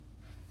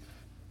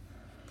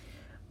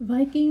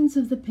Vikings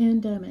of the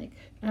Pandemic,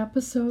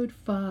 Episode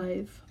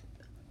 5,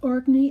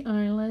 Orkney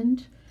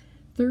Island,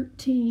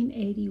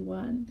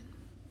 1381.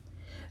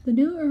 The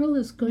new Earl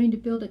is going to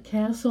build a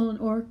castle in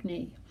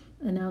Orkney,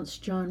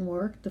 announced John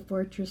Wark, the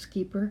fortress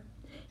keeper.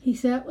 He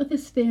sat with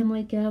his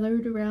family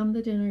gathered around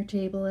the dinner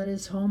table at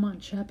his home on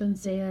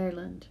Chappensay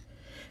Island.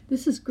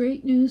 This is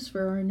great news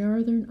for our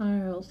northern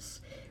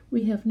isles.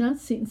 We have not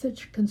seen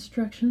such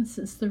construction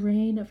since the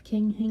reign of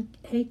King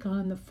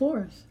Hakon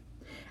IV.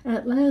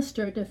 At last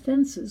our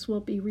defenses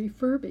will be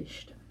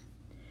refurbished.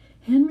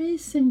 Henry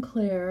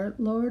Sinclair,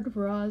 Lord of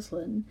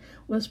Roslin,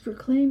 was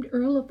proclaimed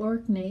Earl of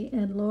Orkney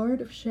and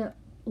Lord of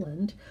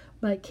Shetland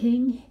by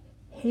King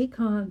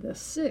Hakon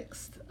VI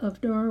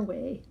of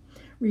Norway,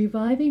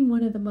 reviving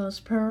one of the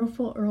most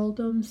powerful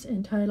earldoms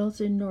and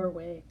titles in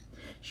Norway.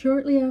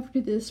 Shortly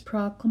after this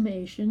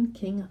proclamation,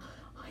 King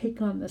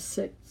Hakon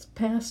VI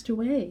passed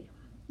away,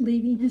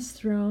 leaving his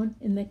throne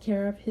in the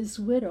care of his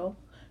widow,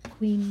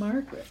 Queen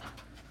Margaret.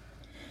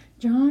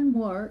 John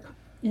Wark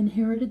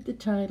inherited the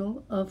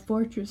title of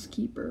fortress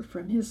keeper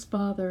from his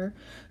father,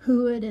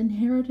 who had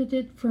inherited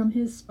it from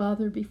his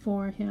father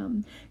before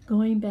him,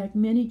 going back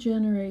many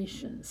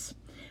generations.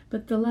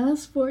 But the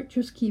last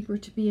fortress keeper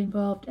to be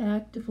involved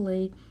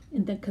actively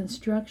in the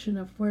construction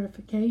of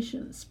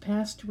fortifications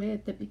passed away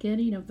at the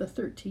beginning of the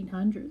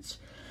 1300s.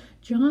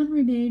 John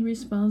remained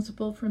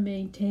responsible for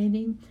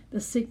maintaining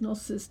the signal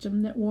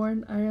system that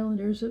warned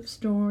islanders of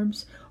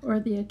storms or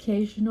the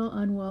occasional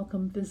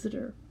unwelcome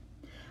visitor.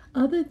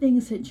 Other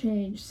things had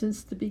changed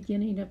since the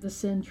beginning of the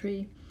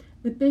century.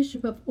 The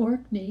Bishop of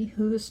Orkney,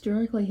 who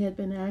historically had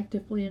been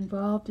actively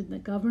involved in the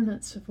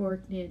governance of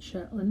Orkney and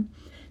Shetland,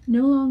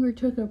 no longer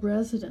took up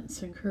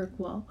residence in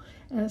Kirkwall,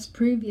 as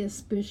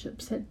previous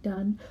bishops had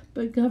done,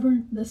 but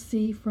governed the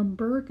see from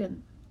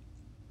Bergen.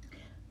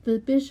 The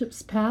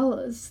bishop's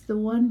palace, the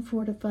one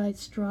fortified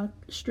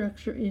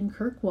structure in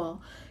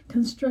Kirkwall,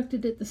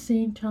 constructed at the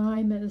same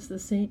time as the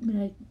St.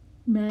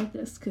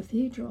 Magnus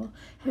Cathedral,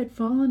 had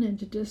fallen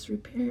into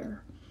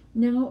disrepair.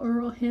 Now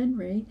Earl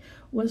Henry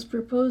was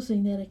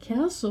proposing that a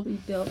castle be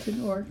built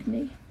in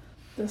Orkney,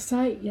 the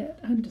site yet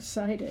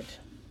undecided.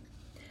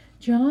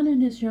 John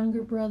and his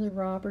younger brother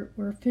Robert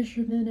were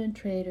fishermen and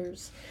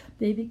traders.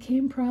 They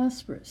became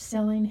prosperous,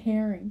 selling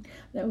herring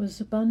that was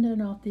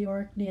abundant off the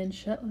Orkney and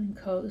Shetland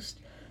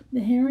coast.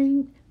 The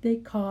herring they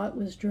caught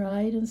was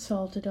dried and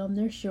salted on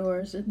their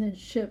shores and then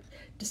shipped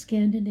to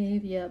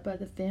Scandinavia by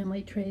the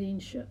family trading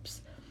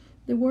ships.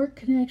 The work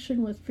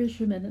connection with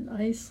fishermen in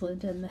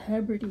Iceland and the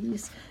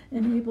Hebrides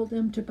enabled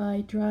them to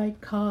buy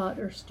dried cod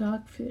or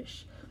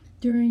stockfish.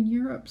 During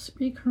Europe's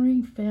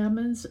recurring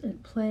famines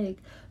and plague,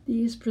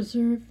 these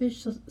preserved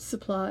fish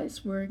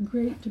supplies were in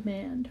great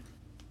demand.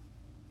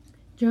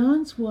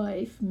 John's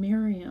wife,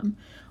 Miriam,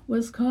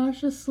 was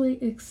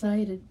cautiously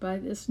excited by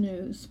this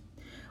news.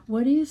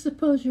 "What do you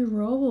suppose your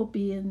role will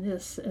be in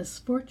this as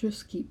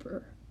fortress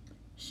keeper?"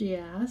 she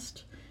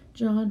asked.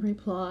 John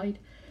replied,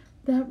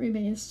 "That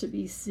remains to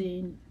be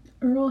seen.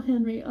 Earl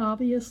Henry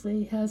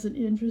obviously has an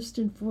interest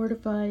in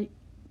fortifying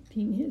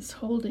his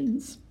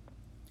holdings.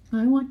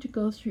 I want to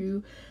go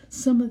through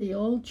some of the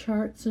old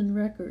charts and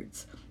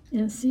records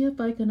and see if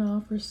I can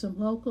offer some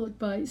local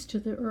advice to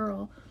the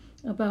Earl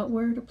about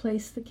where to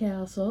place the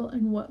castle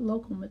and what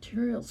local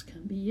materials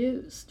can be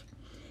used."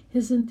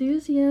 His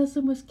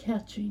enthusiasm was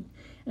catching.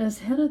 As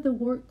head of the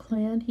Wark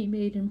clan, he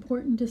made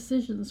important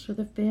decisions for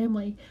the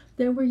family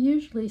that were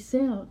usually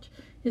sound.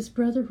 His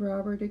brother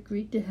Robert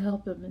agreed to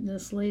help him in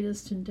this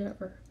latest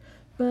endeavor,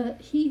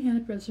 but he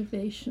had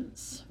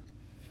reservations.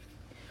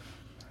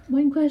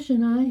 "One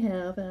question I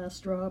have,"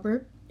 asked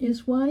Robert,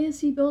 "is why is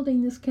he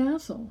building this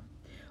castle?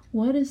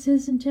 What is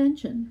his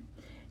intention?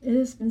 It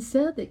has been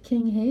said that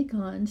King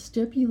Hakon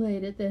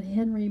stipulated that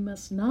Henry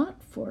must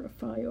not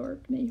fortify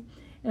Orkney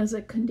as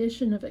a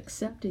condition of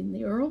accepting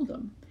the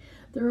earldom.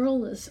 The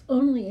Earl is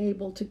only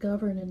able to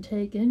govern and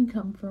take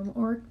income from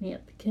Orkney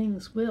at the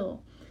king's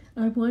will.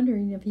 I'm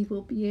wondering if he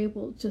will be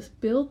able to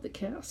build the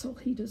castle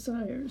he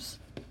desires."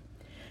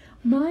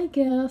 "My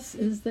guess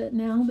is that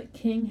now that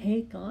King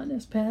Hakon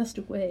has passed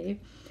away,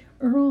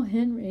 Earl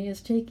Henry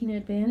is taking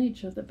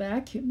advantage of the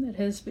vacuum that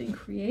has been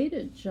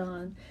created,"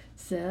 John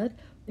said.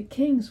 "The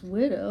king's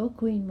widow,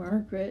 Queen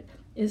Margaret,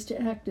 is to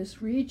act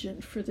as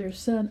regent for their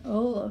son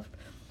Olaf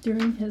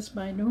during his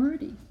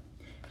minority.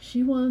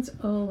 She wants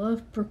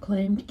Olaf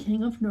proclaimed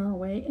King of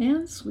Norway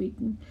and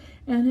Sweden,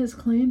 and has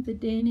claimed the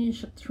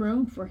Danish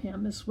throne for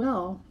him as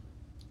well.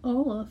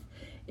 Olaf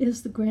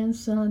is the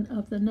grandson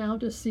of the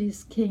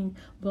now-deceased King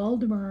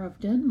Valdemar of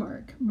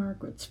Denmark,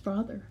 Margaret's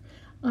father.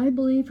 I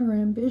believe her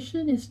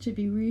ambition is to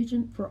be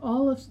regent for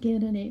all of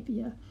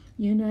Scandinavia,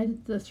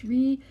 united the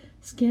 3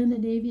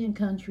 Scandinavian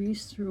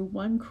countries through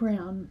one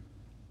crown."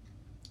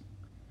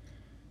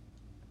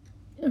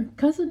 Her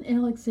cousin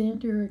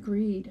Alexander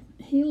agreed.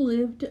 He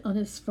lived on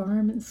his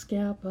farm in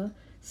Scapa,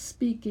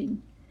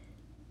 speaking.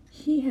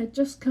 He had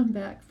just come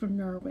back from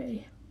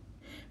Norway.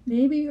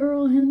 "Maybe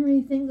Earl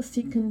Henry thinks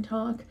he can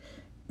talk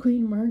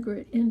Queen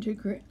Margaret into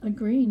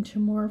agreeing to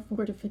more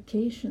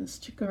fortifications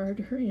to guard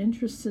her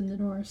interests in the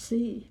North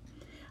Sea.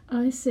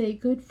 I say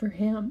good for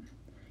him.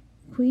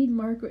 Queen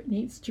Margaret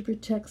needs to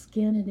protect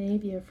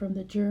Scandinavia from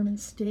the German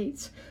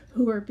states,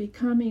 who are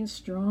becoming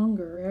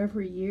stronger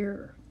every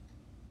year.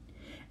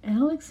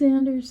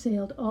 Alexander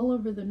sailed all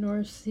over the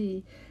North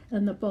Sea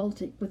and the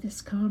Baltic with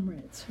his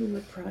comrades, who were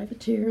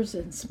privateers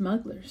and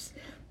smugglers.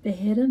 They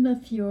hid in the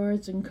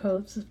fjords and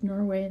coasts of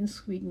Norway and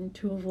Sweden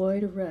to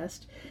avoid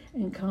arrest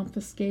and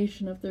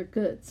confiscation of their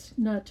goods,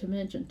 not to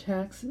mention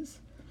taxes.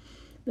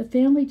 The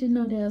family did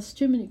not ask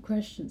too many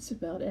questions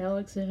about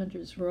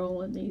Alexander's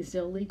role in these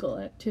illegal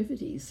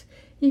activities.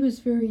 He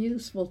was very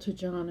useful to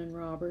John and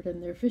Robert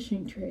in their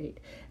fishing trade,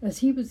 as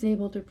he was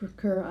able to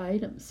procure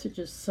items such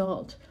as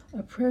salt,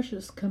 a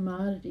precious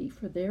commodity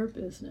for their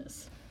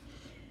business.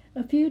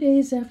 A few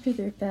days after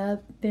their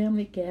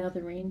family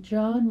gathering,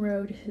 John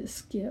rowed his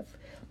skiff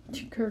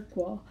to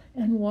Kirkwall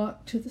and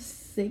walked to the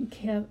St.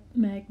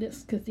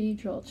 Magnus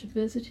Cathedral to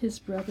visit his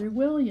brother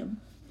William,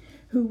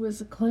 who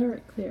was a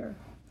cleric there.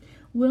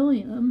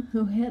 William,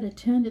 who had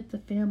attended the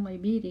family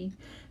meeting,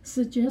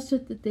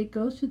 suggested that they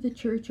go to the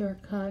church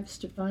archives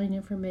to find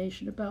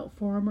information about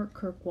former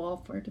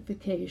Kirkwall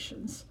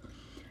fortifications.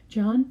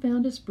 John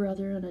found his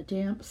brother in a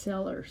damp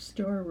cellar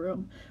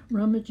storeroom,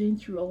 rummaging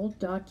through old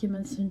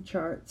documents and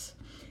charts.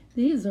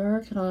 "These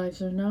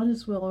archives are not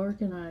as well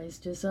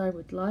organized as I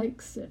would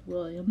like," said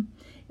William.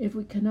 "If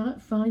we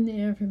cannot find the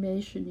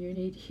information you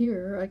need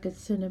here, I could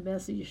send a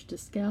message to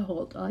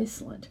Skaholt,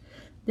 Iceland.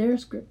 Their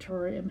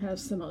scriptorium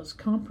has the most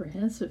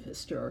comprehensive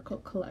historical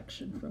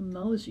collection from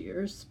those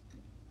years."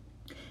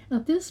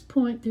 At this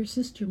point, their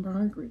sister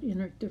Margaret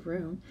entered the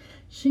room.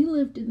 She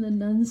lived in the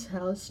nun's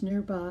house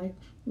nearby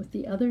with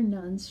the other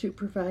nuns who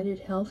provided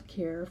health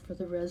care for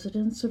the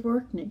residents of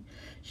Orkney.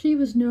 She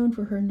was known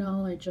for her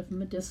knowledge of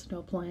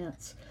medicinal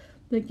plants.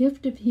 The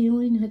gift of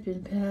healing had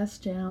been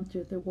passed down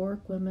through the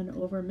Wark women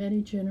over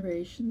many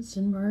generations,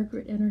 and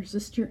Margaret and her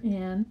sister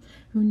Anne,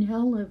 who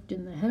now lived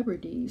in the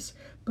Hebrides,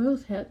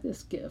 both had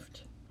this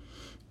gift.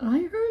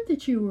 "I heard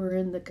that you were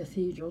in the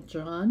cathedral,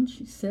 John,"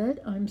 she said.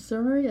 "I'm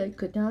sorry I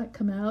could not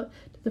come out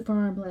to the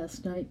farm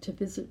last night to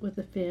visit with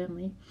the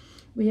family.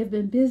 We have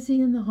been busy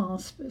in the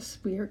hospice.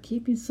 We are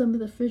keeping some of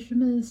the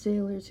fishermen and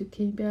sailors who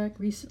came back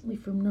recently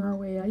from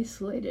Norway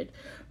isolated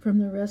from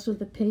the rest of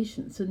the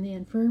patients in the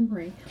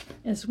infirmary,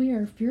 as we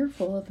are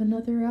fearful of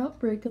another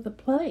outbreak of the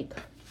plague."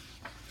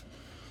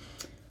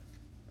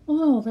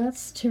 "Oh,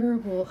 that's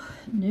terrible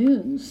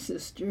news,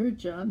 sister,"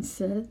 John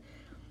said.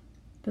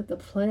 "That the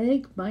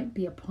plague might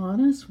be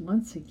upon us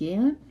once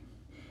again?"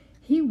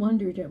 He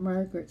wondered at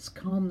Margaret's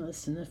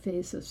calmness in the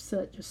face of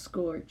such a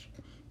scourge.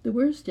 The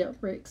worst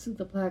outbreaks of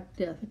the Black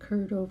Death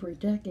occurred over a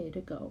decade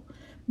ago.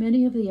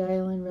 Many of the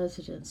island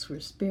residents were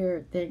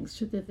spared thanks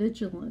to the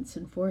vigilance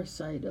and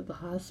foresight of the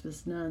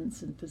hospice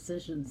nuns and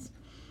physicians.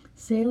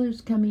 Sailors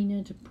coming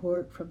into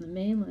port from the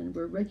mainland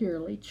were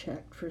regularly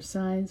checked for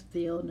signs of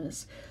the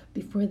illness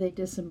before they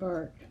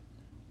disembarked.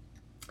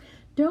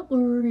 "Don't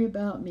worry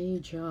about me,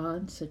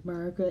 John," said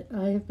Margaret.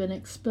 "I have been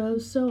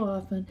exposed so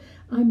often,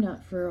 I'm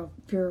not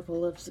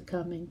fearful of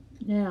succumbing.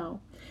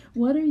 Now,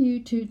 what are you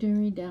two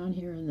doing down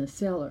here in the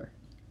cellar?"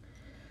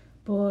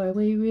 "Boy,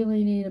 we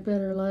really need a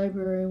better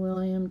library,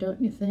 William,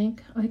 don't you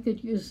think? I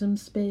could use some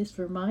space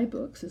for my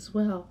books as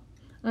well.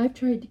 I've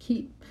tried to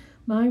keep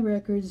my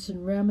records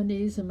and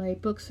remedies and my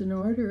books in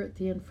order at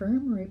the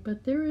infirmary,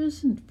 but there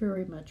isn't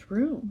very much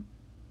room."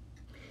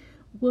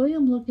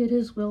 William looked at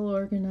his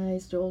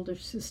well-organized older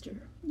sister.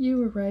 "You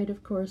were right,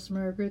 of course,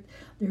 Margaret.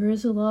 There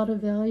is a lot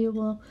of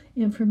valuable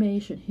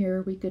information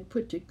here we could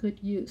put to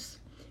good use.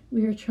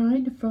 We are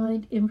trying to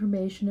find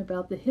information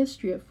about the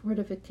history of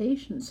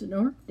fortifications in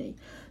Orkney.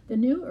 The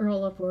new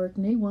Earl of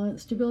Orkney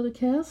wants to build a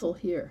castle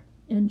here,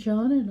 and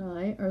John and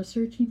I are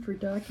searching for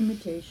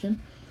documentation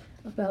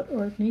about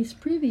Orkney's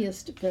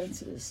previous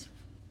defenses."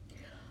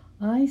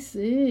 "I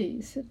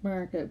see," said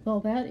Margaret. "Well,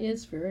 that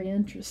is very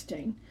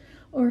interesting.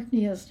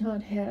 Orkney has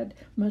not had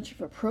much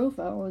of a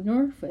profile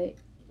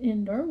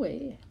in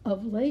Norway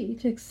of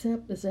late,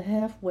 except as a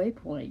halfway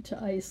point to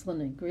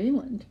Iceland and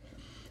Greenland.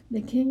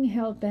 The king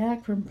held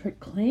back from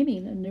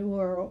proclaiming a new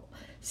earl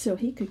so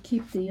he could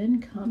keep the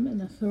income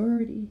and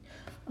authority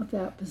of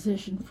that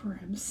position for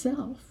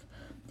himself.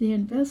 The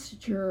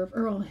investiture of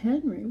Earl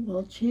Henry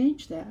will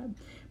change that.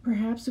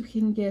 Perhaps we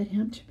can get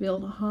him to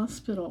build a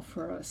hospital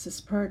for us as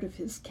part of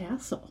his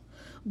castle.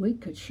 We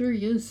could sure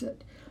use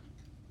it.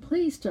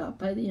 Please stop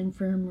by the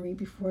infirmary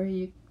before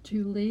you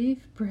two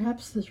leave.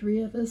 Perhaps the three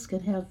of us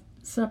can have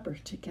supper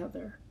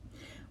together."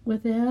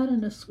 With that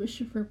and a swish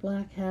of her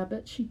black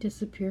habit, she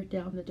disappeared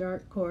down the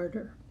dark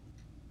corridor.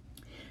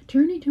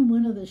 Turning to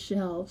one of the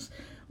shelves,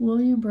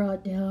 William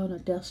brought down a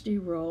dusty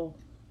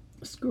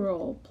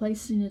scroll,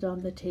 placing it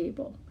on the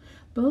table.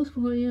 Both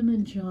William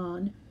and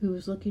John, who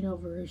was looking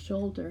over his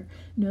shoulder,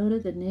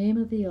 noted the name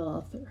of the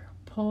author,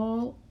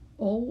 Paul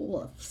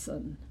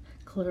Olafson,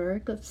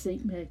 cleric of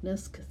St.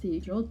 Magnus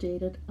Cathedral,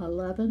 dated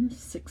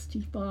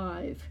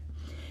 1165.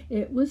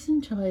 It was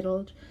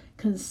entitled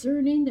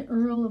 "Concerning the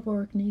Earl of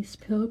Orkney's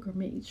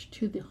Pilgrimage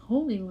to the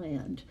Holy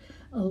Land,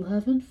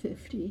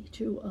 1150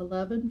 to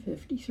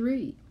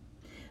 1153."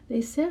 They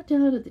sat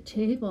down at the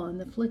table in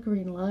the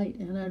flickering light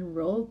and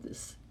unrolled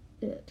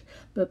it,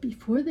 but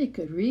before they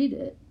could read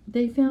it,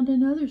 they found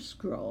another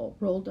scroll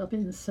rolled up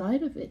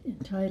inside of it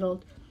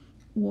entitled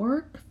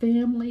Wark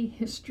Family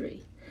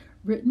History,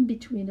 written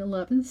between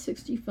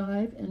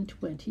 1165 and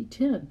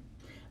 2010.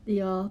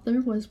 The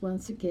author was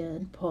once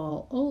again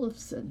Paul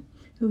Olafson,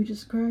 who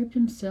described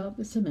himself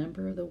as a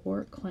member of the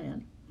Wark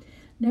clan.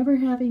 Never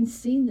having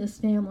seen this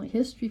family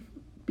history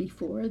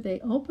before,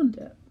 they opened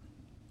it.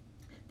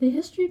 The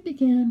history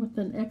began with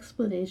an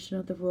explanation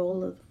of the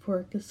role of the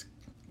fortress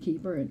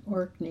keeper in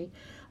Orkney,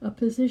 a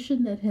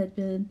position that had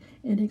been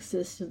in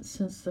existence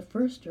since the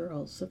first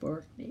Earls of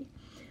Orkney.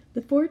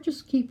 The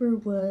fortress keeper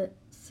was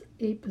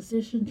a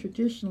position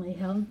traditionally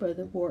held by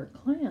the Wark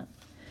clan.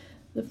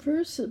 The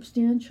first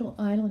substantial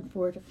island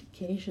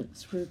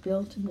fortifications were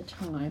built in the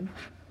time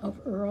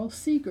of Earl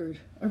Sigurd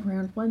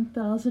around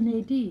 1000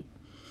 AD.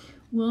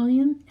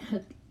 William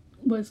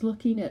was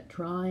looking at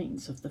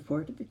drawings of the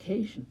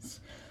fortifications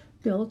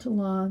built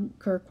along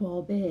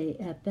Kirkwall Bay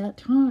at that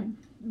time.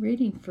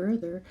 Reading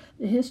further,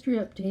 the history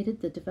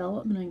updated the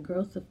development and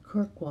growth of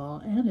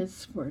Kirkwall and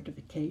its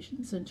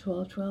fortifications in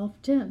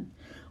 1212-10,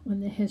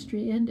 when the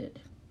history ended,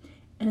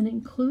 and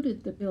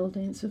included the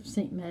buildings of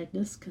St.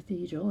 Magnus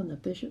Cathedral and the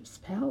Bishop's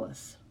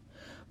Palace.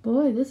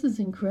 "Boy, this is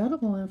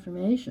incredible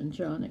information,"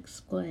 John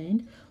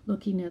explained,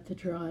 looking at the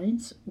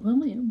drawings.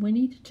 "William, we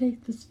need to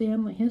take this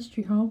family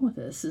history home with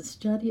us and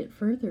study it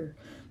further.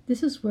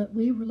 This is what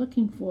we were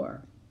looking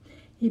for."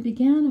 He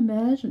began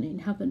imagining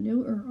how the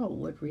new Earl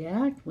would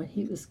react when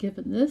he was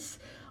given this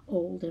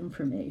old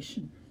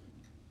information.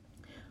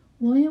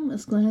 William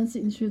was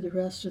glancing through the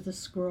rest of the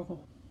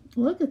scroll.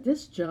 "Look at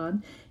this,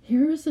 John.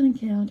 Here is an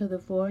account of the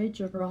voyage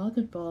of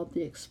Rognvald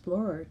the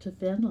explorer to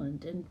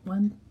Finland in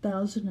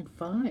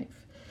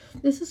 1005.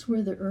 This is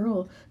where the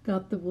Earl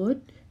got the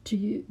wood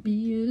to be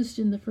used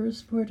in the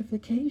first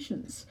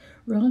fortifications.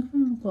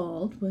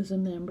 Rognvald was a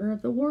member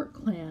of the Wark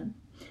clan.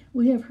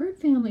 We have heard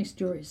family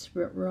stories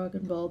about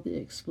Rognvald the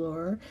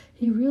explorer.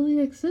 He really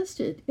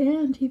existed,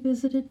 and he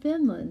visited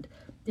Finland.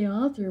 The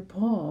author,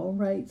 Paul,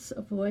 writes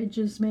of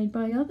voyages made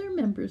by other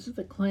members of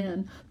the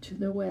clan to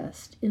the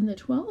west in the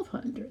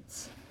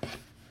 1200s.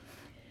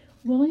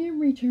 William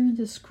returned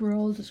the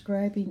scroll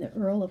describing the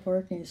Earl of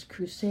Orkney's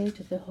crusade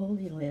to the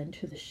Holy Land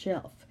to the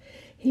shelf.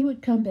 He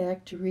would come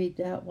back to read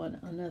that one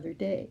another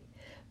day.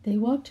 They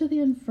walked to the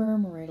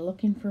infirmary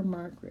looking for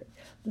Margaret.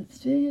 The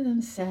three of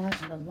them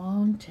sat at a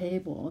long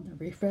table in the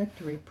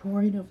refectory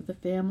poring over the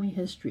family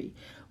history,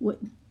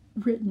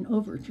 written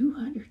over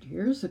 200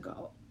 years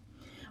ago.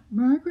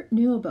 Margaret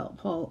knew about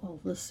Paul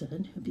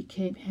Olafson, who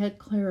became head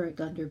cleric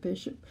under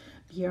Bishop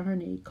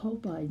Bjarni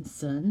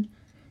Kolbeinsson.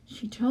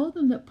 She told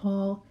them that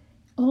Paul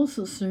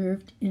also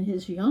served in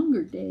his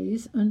younger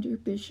days under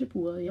Bishop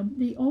William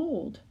the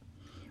Old.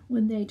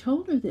 When they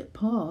told her that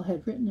Paul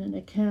had written an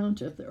account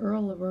of the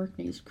Earl of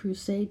Orkney's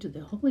crusade to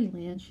the Holy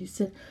Land, she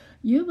said,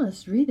 "You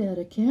must read that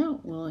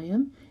account,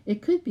 William.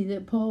 It could be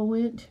that Paul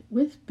went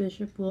with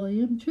Bishop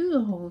William to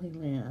the Holy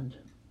Land."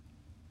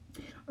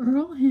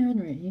 Earl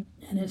Henry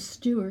and his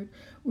steward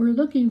were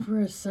looking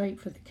for a site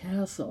for the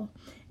castle,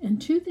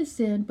 and to this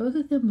end both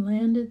of them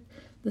landed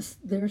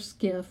their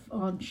skiff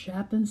on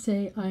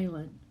Chappensay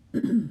Island.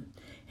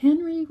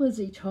 Henry was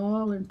a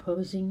tall,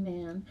 imposing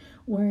man,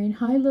 wearing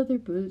high leather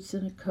boots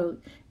and a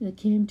coat that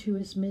came to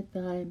his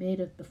mid-thigh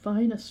made of the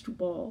finest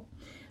wool.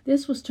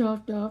 This was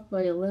topped off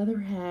by a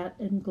leather hat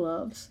and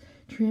gloves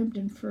trimmed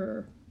in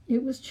fur.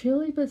 It was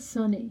chilly but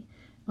sunny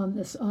on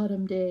this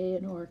autumn day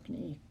in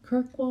Orkney.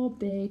 Kirkwall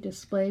Bay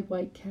displayed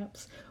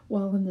whitecaps,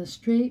 while in the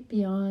strait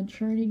beyond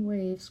churning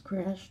waves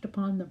crashed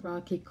upon the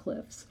rocky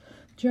cliffs.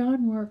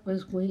 John Wark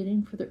was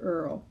waiting for the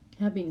Earl,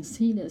 having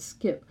seen his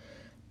skip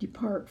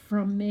depart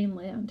from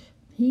mainland.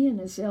 He and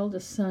his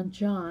eldest son,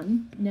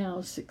 John,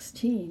 now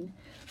 16,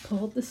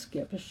 pulled the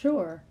skip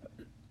ashore.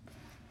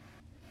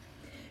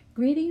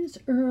 "Greetings,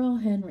 Earl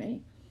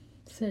Henry,"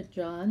 said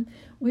John.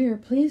 "We are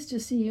pleased to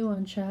see you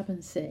on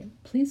Chappensay.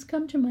 Please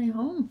come to my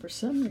home for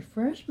some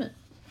refreshment."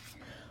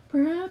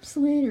 "Perhaps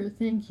later,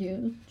 thank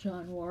you,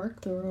 John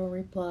Wark," the Earl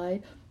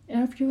replied,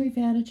 "after we've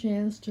had a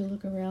chance to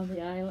look around the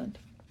island."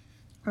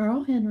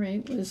 Earl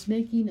Henry was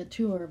making a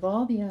tour of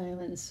all the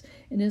islands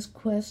in his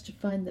quest to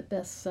find the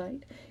best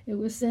site. It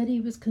was said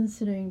he was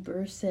considering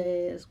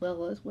Bursay as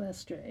well as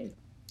Westray,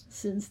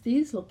 since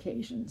these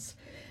locations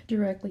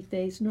directly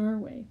face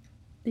Norway.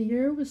 The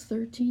year was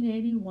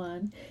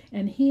 1381,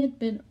 and he had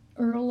been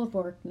Earl of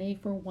Orkney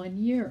for 1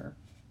 year.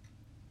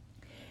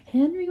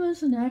 Henry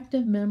was an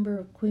active member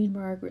of Queen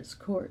Margaret's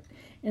court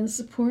and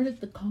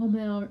supported the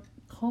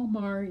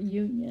Kalmar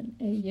Union,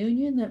 a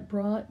union that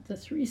brought the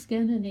 3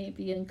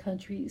 Scandinavian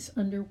countries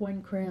under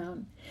one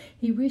crown.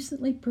 He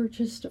recently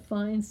purchased a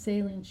fine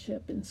sailing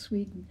ship in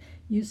Sweden,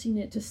 using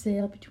it to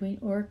sail between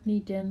Orkney,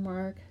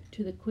 Denmark,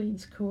 to the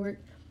Queen's court,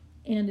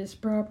 and his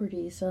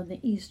properties on the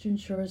eastern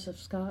shores of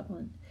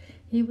Scotland.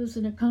 He was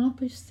an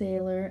accomplished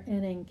sailor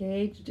and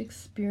engaged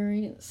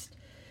experienced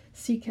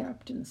sea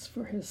captains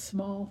for his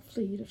small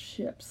fleet of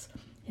ships.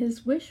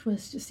 His wish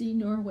was to see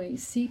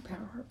Norway's sea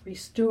power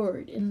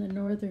restored in the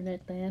northern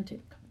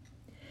Atlantic.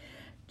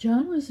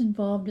 John was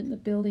involved in the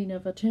building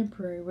of a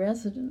temporary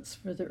residence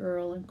for the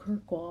Earl in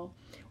Kirkwall,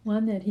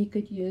 one that he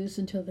could use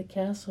until the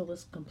castle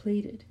was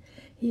completed.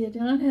 He had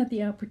not had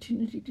the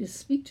opportunity to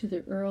speak to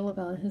the Earl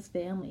about his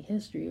family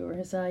history or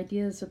his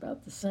ideas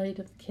about the site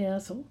of the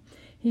castle.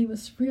 He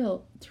was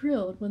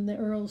thrilled when the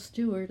Earl's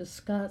steward, a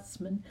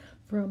Scotsman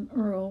from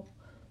Earl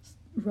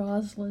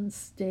Roslin's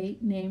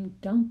state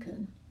named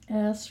Duncan,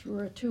 asked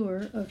for a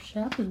tour of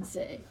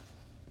Shappensay.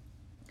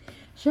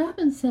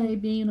 Shappensay,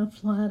 being a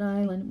flat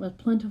island with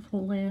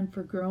plentiful land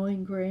for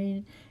growing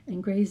grain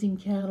and grazing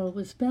cattle,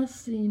 was best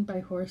seen by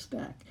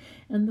horseback,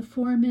 and the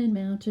four men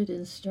mounted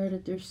and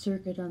started their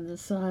circuit on the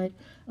side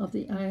of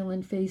the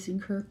island facing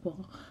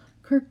Kirkwall.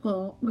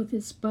 Kirkwall, with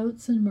its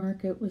boats and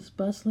market, was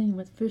bustling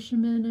with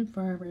fishermen and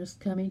farmers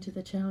coming to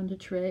the town to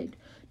trade.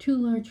 Two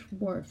large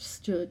wharfs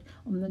stood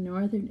on the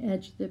northern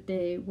edge of the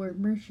bay where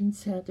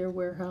merchants had their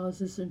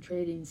warehouses and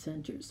trading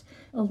centers.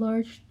 A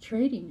large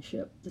trading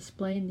ship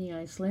displaying the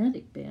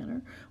Icelandic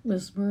banner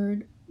was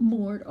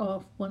moored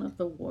off one of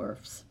the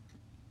wharfs.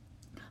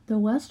 The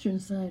western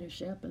side of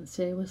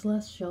Shappensay was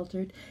less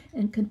sheltered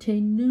and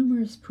contained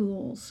numerous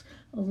pools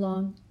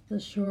along the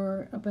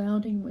shore,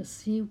 abounding with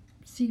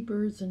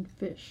seabirds and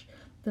fish.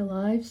 The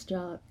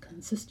livestock,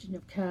 consisting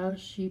of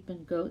cows, sheep,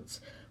 and goats,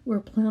 were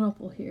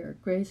plentiful here,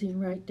 grazing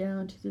right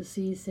down to the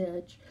sea's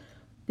edge.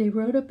 They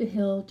rode up a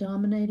hill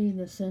dominating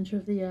the center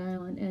of the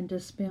island and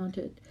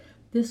dismounted.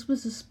 This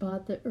was the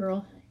spot that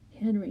Earl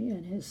Henry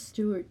and his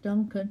steward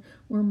Duncan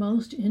were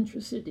most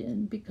interested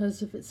in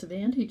because of its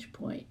vantage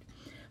point.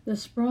 The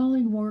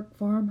sprawling Wark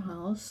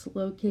farmhouse,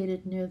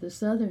 located near the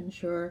southern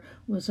shore,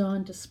 was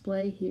on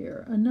display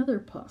here, another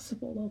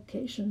possible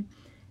location,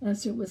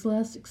 as it was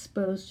less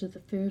exposed to the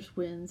fierce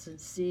winds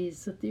and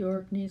seas that the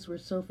Orkneys were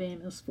so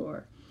famous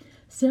for.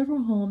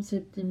 Several homes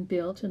had been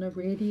built in a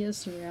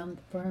radius around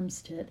the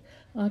farmstead,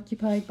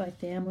 occupied by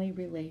family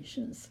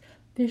relations.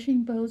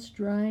 Fishing boats,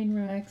 drying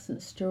racks,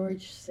 and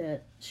storage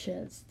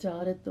sheds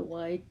dotted the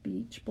wide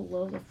beach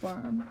below the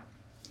farm.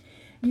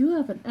 "You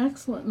have an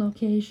excellent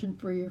location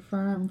for your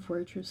farm,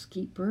 fortress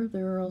keeper,"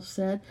 the Earl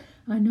said.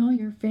 "I know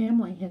your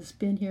family has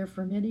been here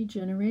for many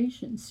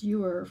generations.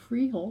 You are a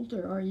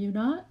freeholder, are you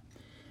not?"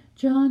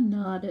 John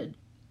nodded,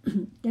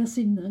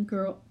 guessing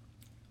the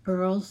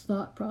Earl's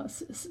thought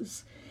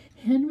processes.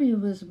 Henry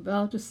was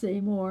about to say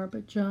more,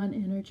 but John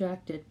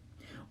interjected.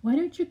 "Why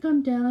don't you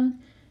come down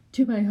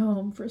to my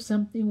home for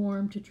something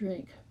warm to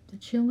drink?" The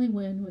chilly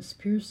wind was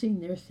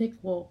piercing their thick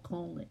wool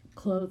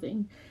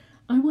clothing.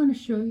 "I want to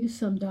show you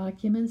some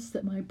documents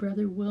that my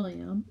brother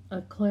William,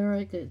 a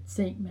cleric at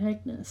St.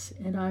 Magnus,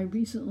 and I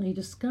recently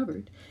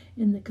discovered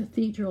in the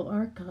cathedral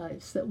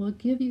archives that will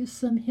give you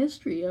some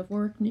history of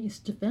Orkney's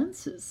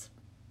defenses."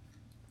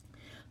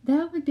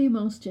 "That would be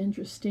most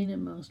interesting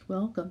and most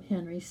welcome,"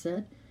 Henry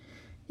said.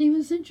 He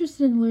was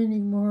interested in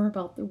learning more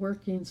about the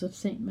workings of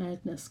St.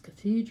 Magnus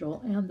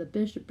Cathedral and the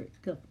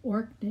bishopric of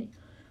Orkney.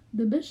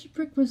 The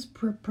bishopric was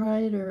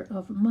proprietor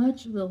of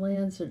much of the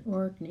lands in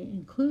Orkney,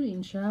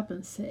 including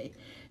Shappensay,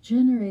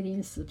 generating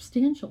a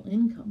substantial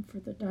income for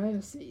the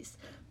diocese.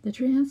 The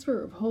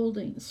transfer of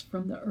holdings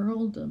from the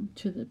earldom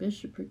to the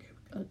bishopric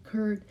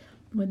occurred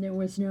when there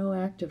was no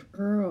active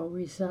earl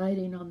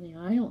residing on the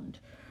island.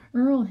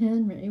 Earl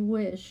Henry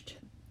wished,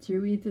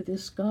 through either the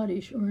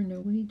Scottish or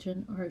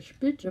Norwegian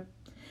archbishop,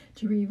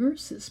 to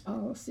reverse this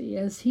policy,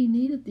 as he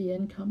needed the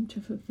income to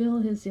fulfill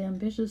his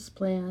ambitious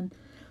plan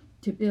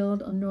to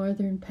build a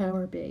northern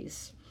power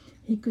base.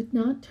 He could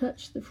not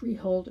touch the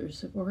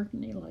freeholders of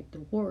Orkney like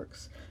the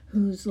Warks,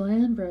 whose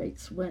land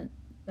rights went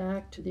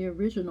back to the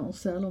original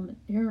settlement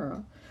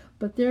era,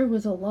 but there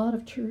was a lot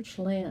of church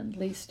land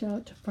leased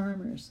out to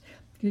farmers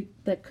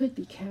that could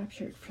be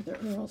captured for the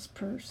Earl's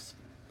purse.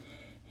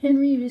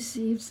 Henry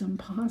received some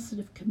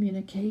positive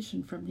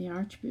communication from the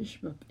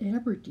Archbishop of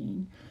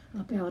Aberdeen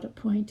about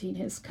appointing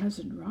his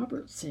cousin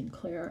Robert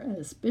Sinclair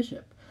as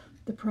bishop.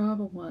 The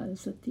problem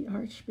was that the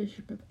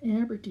Archbishop of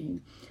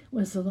Aberdeen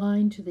was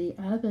aligned to the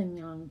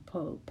Avignon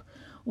Pope,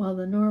 while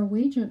the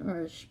Norwegian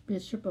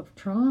Archbishop of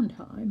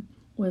Trondheim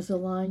was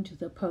aligned to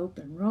the Pope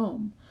in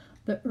Rome.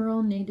 The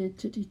Earl needed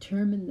to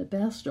determine the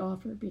best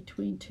offer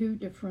between two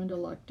different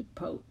elected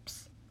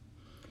popes.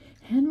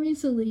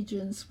 Henry's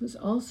allegiance was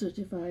also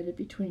divided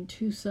between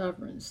two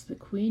sovereigns, the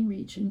Queen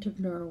Regent of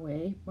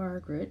Norway,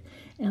 Margaret,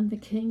 and the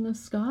King of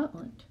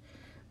Scotland.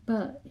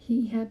 But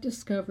he had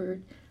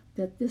discovered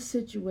that this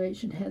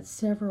situation had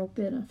several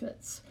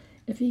benefits.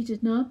 If he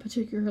did not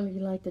particularly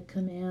like the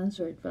commands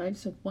or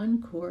advice of one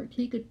court,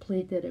 he could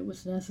plead that it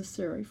was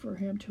necessary for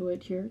him to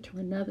adhere to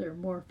another,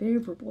 more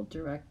favorable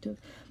directive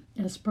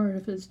as part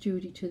of his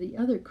duty to the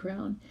other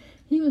crown.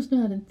 He was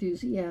not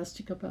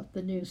enthusiastic about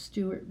the new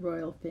Stuart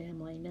royal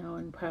family now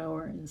in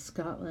power in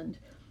Scotland.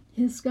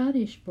 His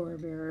Scottish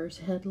forebears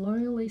had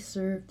loyally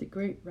served the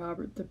great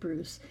Robert the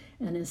Bruce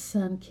and his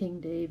son King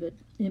David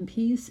in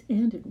peace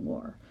and in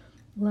war.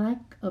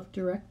 Lack of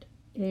direct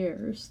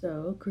heirs,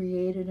 though,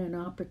 created an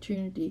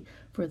opportunity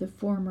for the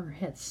former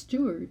head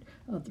steward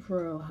of the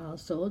royal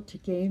household to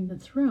gain the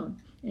throne,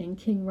 and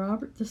King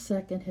Robert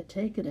II had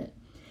taken it.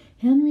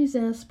 Henry's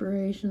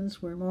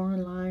aspirations were more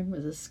in line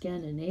with the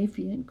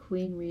Scandinavian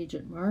Queen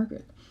Regent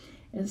Margaret,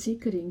 as he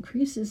could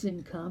increase his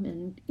income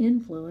and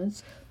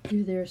influence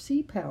through their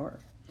sea power.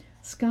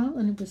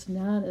 Scotland was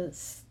not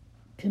as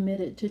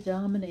committed to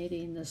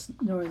dominating the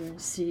northern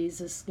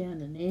seas as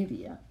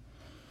Scandinavia.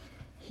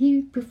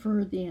 He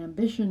preferred the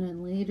ambition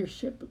and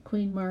leadership of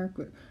Queen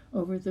Margaret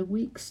over the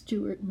weak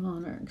Stuart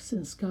monarchs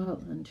in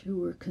Scotland, who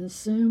were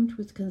consumed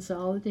with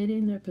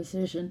consolidating their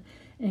position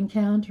and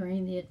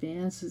countering the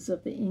advances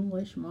of the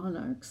English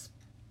monarchs.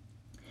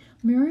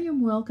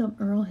 Miriam welcomed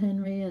Earl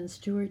Henry and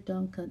Stuart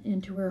Duncan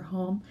into her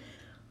home,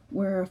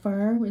 where a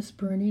fire was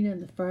burning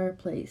in the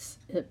fireplace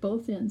at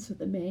both ends of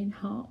the main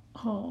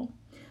hall.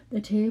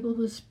 The table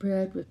was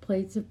spread with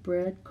plates of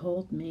bread,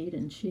 cold meat,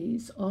 and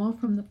cheese, all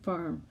from the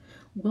farm.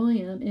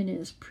 William, in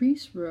his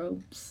priest's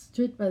robe,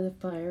 stood by the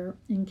fire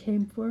and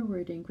came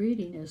forward in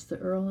greeting as the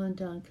Earl and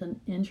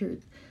Duncan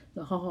entered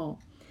the hall.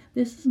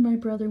 "This is my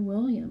brother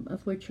William,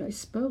 of which I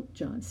spoke,"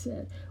 John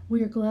said.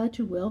 "We are glad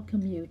to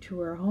welcome you to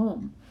our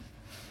home."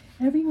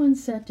 Everyone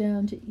sat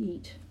down to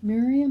eat.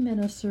 Miriam and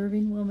a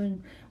serving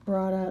woman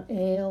brought out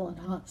ale and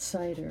hot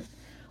cider.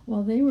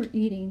 While they were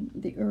eating,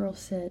 the Earl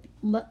said,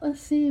 "Let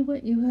us see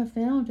what you have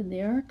found in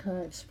the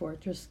archives,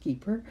 Fortress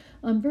Keeper.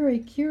 I'm very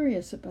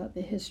curious about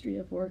the history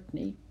of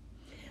Orkney."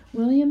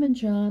 William and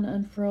John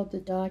unfurled the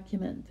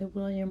document that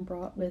William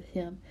brought with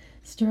him,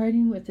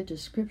 starting with a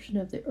description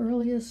of the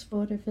earliest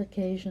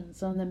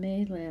fortifications on the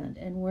mainland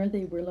and where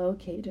they were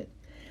located.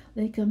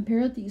 They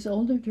compared these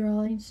older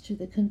drawings to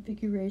the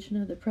configuration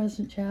of the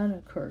present town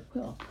of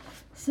Kirkwall.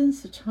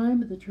 Since the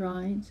time of the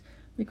drawings,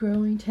 the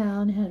growing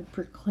town had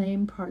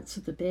proclaimed parts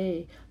of the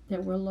bay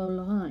that were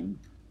low-lying.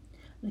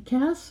 The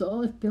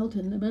castle, if built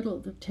in the middle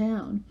of the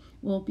town,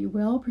 will be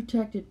well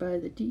protected by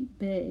the deep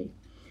bay.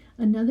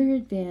 Another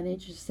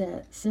advantage is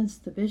that, since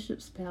the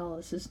bishop's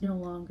palace is no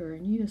longer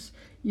in use,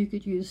 you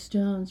could use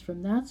stones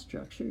from that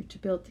structure to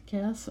build the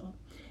castle.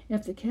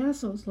 If the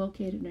castle is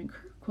located in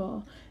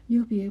Kirkwall,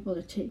 you'll be able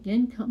to take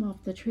income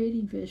off the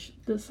trading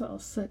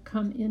vessels that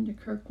come into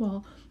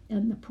Kirkwall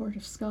and the port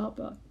of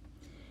Scapa.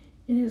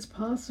 It is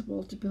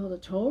possible to build a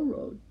toll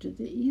road to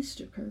the east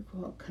of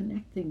Kirkwall,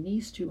 connecting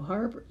these two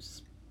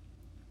harbors.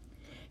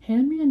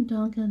 Henry and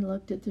Duncan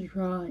looked at the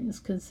drawings,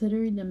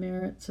 considering the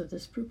merits of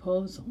this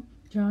proposal.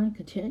 John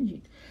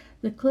continued,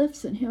 "The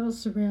cliffs and hills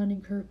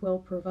surrounding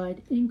Kirkwall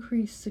provide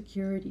increased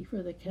security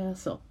for the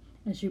castle.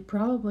 As you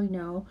probably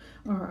know,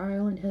 our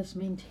island has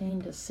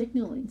maintained a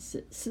signaling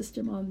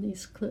system on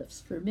these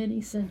cliffs for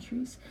many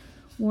centuries,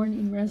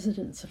 warning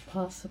residents of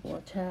possible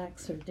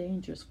attacks or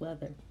dangerous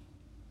weather.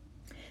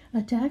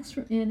 Attacks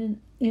from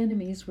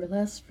enemies were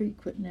less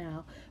frequent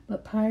now,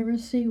 but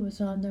piracy was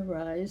on the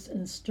rise,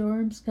 and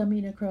storms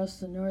coming across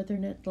the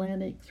northern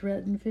Atlantic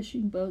threatened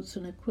fishing boats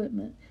and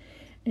equipment,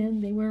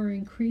 and they were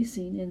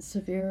increasing in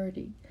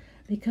severity.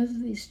 Because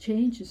of these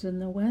changes in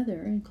the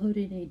weather,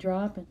 including a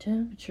drop in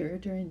temperature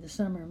during the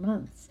summer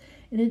months,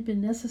 it had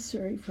been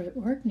necessary for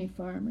Orkney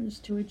farmers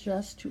to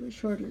adjust to a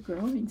shorter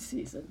growing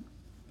season."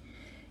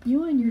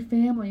 "You and your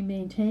family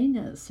maintain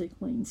that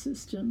signaling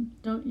system,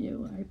 don't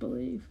you, I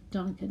believe?"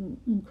 Duncan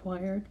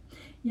inquired.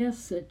 "Yes,"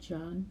 said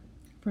John.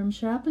 "From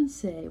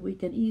Chappensay we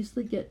can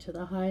easily get to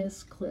the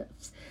highest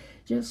cliffs,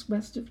 just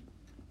west of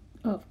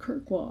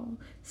Kirkwall.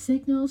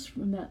 Signals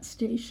from that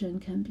station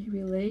can be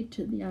relayed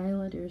to the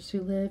islanders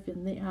who live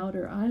in the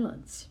outer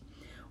islands.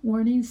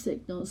 Warning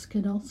signals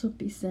can also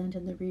be sent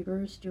in the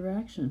reverse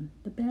direction.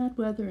 The bad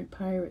weather and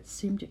pirates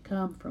seem to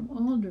come from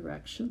all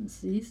directions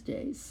these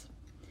days."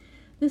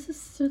 "This is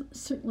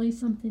certainly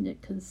something to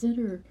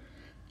consider,"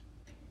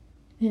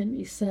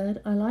 Henry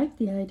said. "I like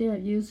the idea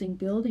of using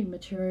building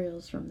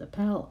materials from the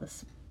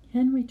palace."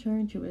 Henry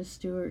turned to his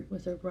steward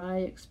with a wry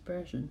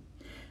expression.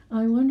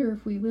 "I wonder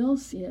if we will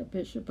see a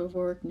Bishop of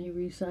Orkney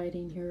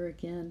residing here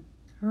again."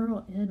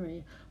 Earl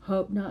Henry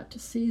hoped not to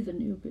see the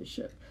new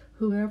bishop,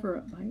 whoever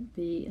it might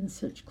be, in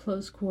such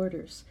close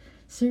quarters.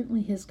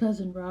 Certainly his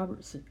cousin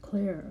Robert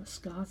Sinclair, a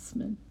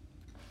Scotsman,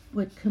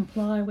 would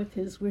comply with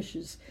his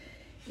wishes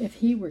if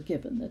he were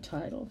given the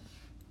title.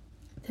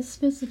 "This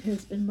visit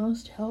has been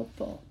most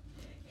helpful."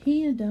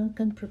 He and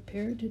Duncan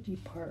prepared to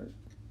depart.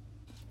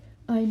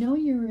 "I know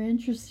you are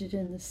interested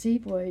in the sea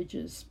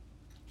voyages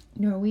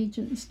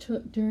Norwegians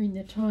took during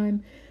the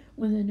time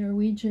when the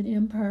Norwegian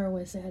Empire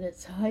was at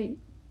its height.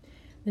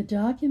 The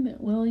document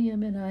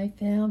William and I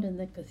found in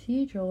the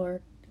cathedral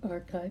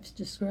archives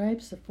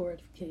describes the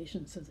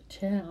fortifications of the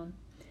town.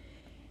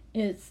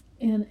 It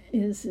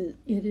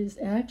is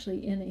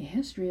actually in a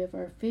history of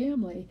our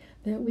family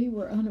that we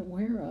were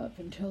unaware of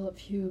until a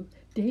few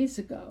days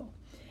ago.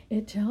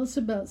 It tells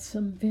about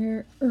some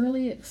very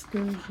early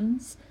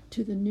excursions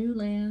to the new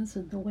lands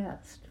in the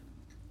west."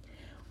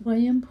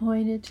 William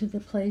pointed to the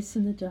place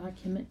in the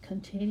document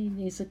containing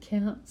these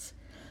accounts.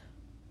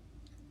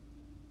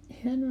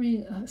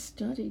 Henry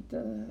studied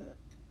the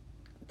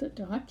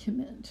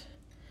document.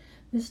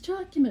 This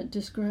document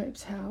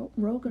describes how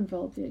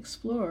Rognvald the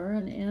explorer,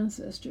 an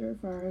ancestor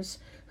of ours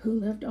who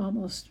lived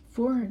almost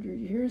 400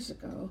 years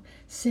ago,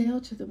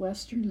 sailed to the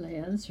western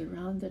lands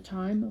around the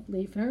time of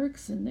Leif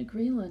Erikson the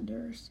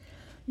Greenlanders.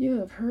 You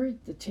have heard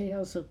the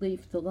tales of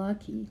Leif the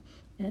Lucky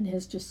and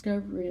his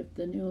discovery of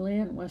the new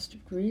land west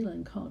of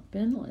Greenland called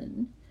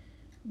Finland.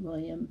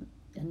 William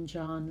and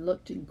John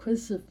looked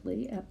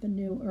inquisitively at the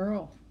new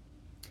Earl.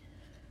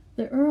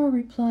 The Earl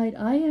replied,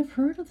 "I have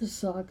heard of the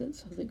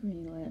sagas of the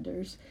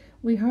Greenlanders.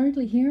 We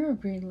hardly hear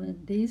of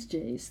Greenland these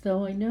days,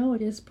 though I know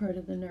it is part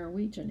of the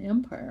Norwegian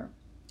Empire."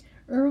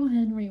 Earl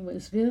Henry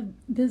was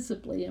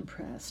visibly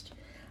impressed.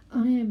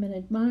 "I am an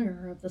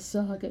admirer of the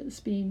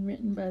sagas being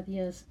written by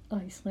the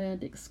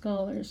Icelandic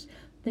scholars.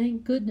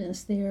 Thank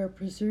goodness they are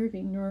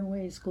preserving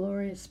Norway's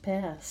glorious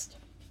past."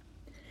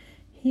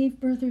 He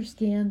further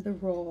scanned the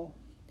roll.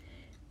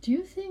 "Do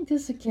you think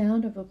this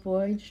account of a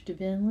voyage to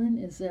Vinland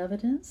is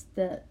evidence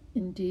that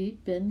indeed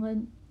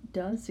Vinland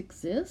does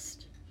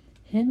exist?"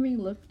 Henry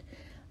looked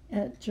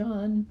at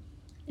John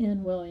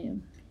and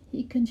William.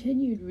 He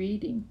continued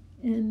reading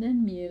and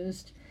then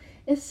mused.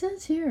 "It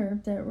says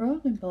here that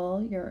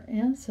Rognvald, your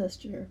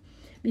ancestor,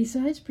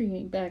 besides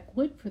bringing back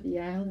wood for the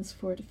island's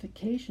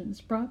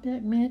fortifications, brought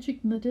back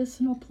magic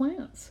medicinal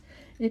plants.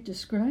 It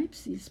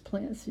describes these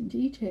plants in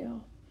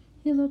detail."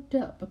 He looked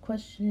up, a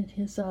question in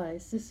his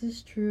eyes. "This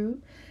is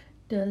true?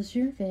 Does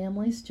your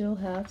family still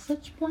have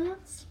such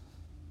plants?"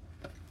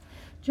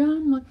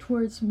 John looked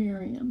towards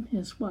Miriam,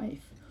 his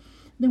wife.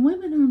 "The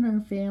women in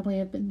our family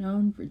have been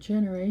known for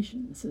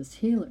generations as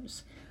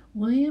healers.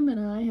 William and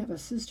I have a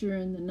sister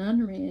in the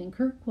nunnery in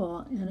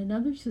Kirkwall and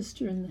another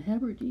sister in the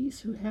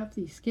Hebrides who have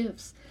these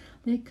gifts.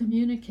 They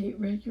communicate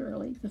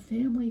regularly. The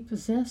family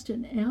possessed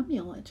an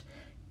amulet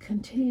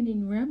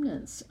containing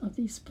remnants of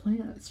these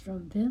plants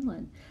from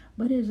Finland,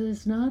 but it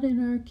is not in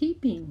our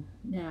keeping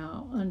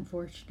now,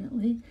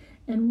 unfortunately,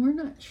 and we're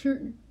not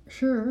sure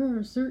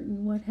or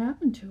certain what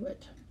happened to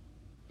it."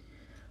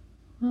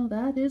 "Well,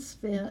 that is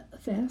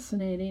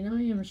fascinating,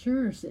 I am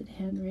sure," said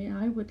Henry.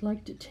 "I would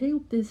like to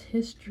take this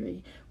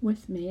history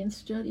with me and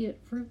study it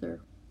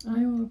further.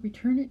 I will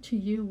return it to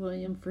you,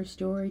 William, for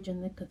storage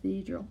in the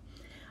cathedral.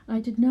 I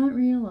did not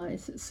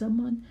realize that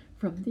someone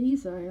from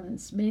these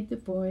islands made the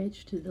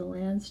voyage to the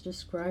lands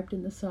described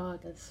in the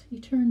sagas." He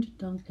turned to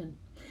Duncan.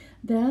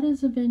 "That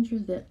is a venture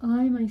that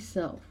I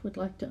myself would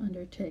like to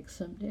undertake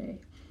some day."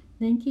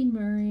 Thanking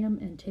Miriam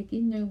and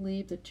taking their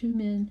leave, the two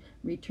men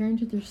returned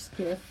to their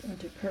skiff and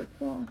to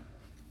Kirkwall.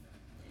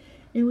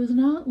 It was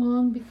not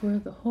long before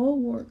the whole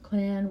Wark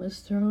clan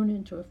was thrown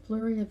into a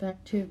flurry of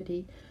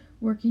activity,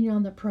 working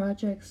on the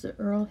projects that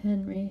Earl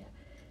Henry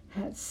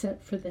had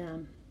set for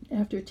them.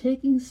 After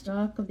taking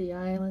stock of the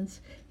islands,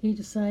 he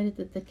decided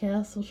that the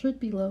castle should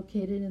be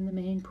located in the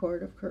main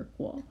port of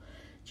Kirkwall.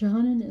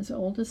 John and his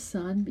oldest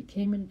son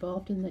became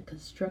involved in the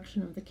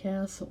construction of the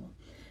castle.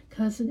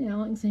 Cousin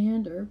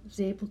Alexander was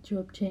able to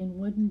obtain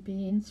wooden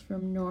beams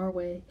from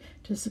Norway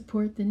to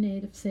support the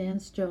native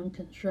sandstone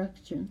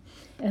construction,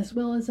 as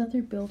well as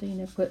other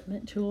building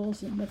equipment,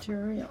 tools, and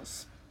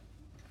materials.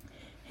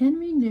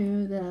 Henry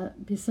knew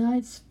that,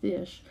 besides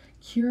fish,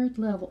 cured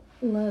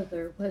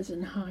leather was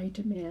in high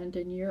demand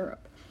in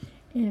Europe,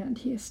 and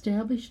he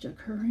established a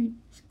current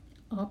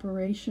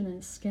operation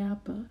in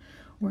Scapa,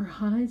 where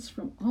hides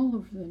from all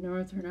over the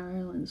Northern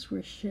Islands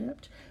were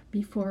shipped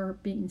before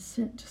being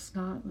sent to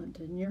Scotland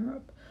and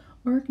Europe.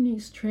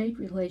 Orkney's trade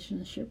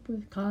relationship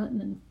with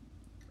Scotland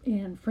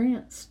and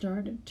France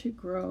started to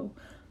grow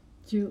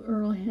through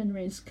Earl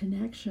Henry's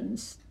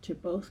connections to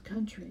both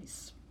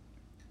countries.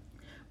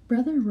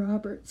 Brother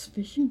Robert's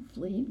fishing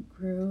fleet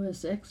grew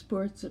as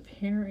exports of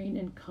herring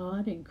and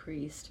cod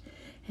increased.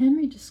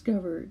 Henry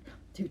discovered,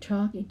 through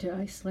talking to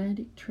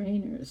Icelandic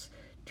traders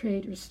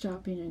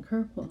stopping in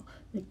Kirkwall,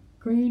 that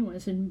grain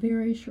was in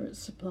very short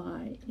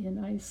supply in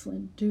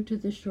Iceland due to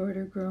the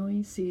shorter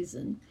growing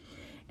season,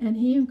 and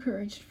he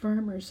encouraged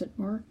farmers at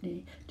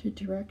Orkney to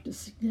direct a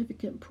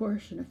significant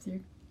portion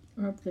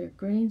of their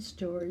grain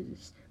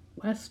stores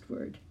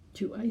westward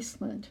to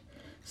Iceland.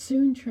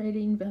 Soon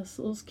trading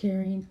vessels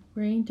carrying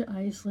grain to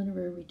Iceland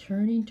were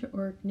returning to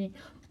Orkney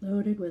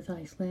loaded with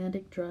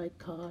Icelandic dried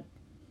cod.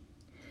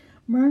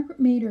 Margaret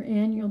made her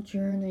annual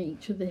journey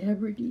to the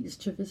Hebrides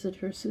to visit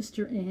her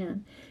sister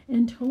Anne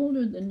and told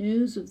her the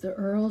news of the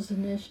Earl's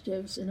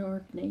initiatives in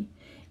Orkney.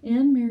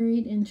 Anne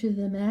married into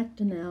the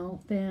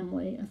MacDonell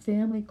family, a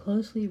family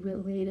closely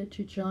related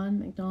to John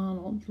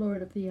MacDonald,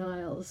 Lord of the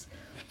Isles.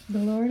 The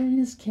Lord and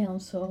his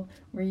council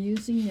were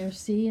using their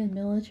sea and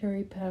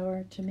military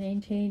power to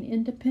maintain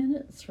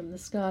independence from the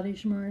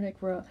Scottish monarch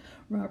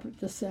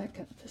Robert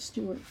II, the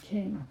Stuart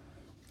king.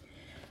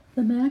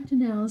 The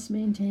MacDonells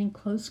maintained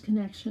close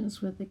connections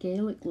with the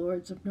Gaelic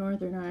lords of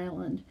Northern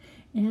Ireland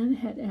and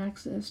had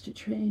access to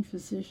trained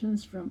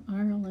physicians from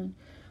Ireland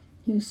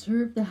who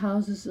served the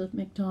houses of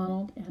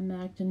MacDonald and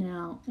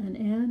MacDonell, and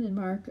Anne and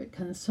Margaret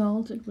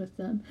consulted with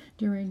them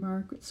during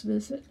Margaret's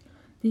visit.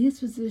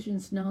 These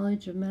physicians'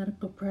 knowledge of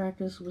medical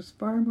practice was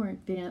far more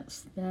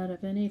advanced than that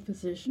of any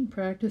physician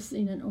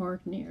practicing in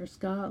Orkney or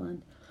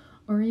Scotland.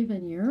 or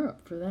even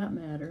Europe for that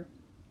matter.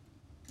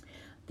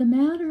 The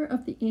matter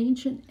of the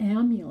ancient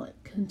amulet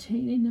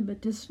containing the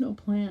medicinal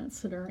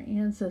plants that our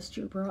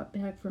ancestor brought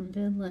back from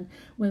Vinland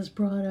was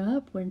brought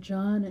up when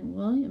John and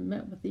William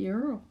met with the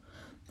Earl.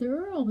 The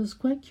Earl was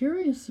quite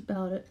curious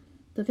about it.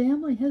 The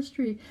family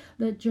history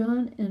that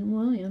John and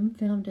William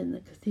found in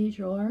the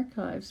cathedral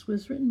archives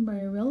was written by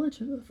a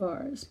relative of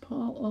ours,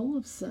 Paul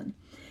Olafson,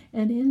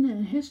 and in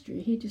that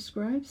history he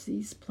describes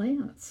these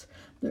plants.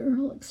 The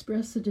Earl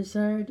expressed a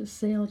desire to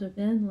sail to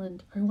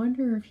Vinland. I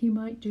wonder if he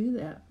might do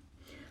that.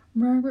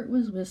 Margaret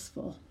was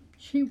wistful.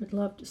 She would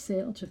love to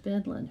sail to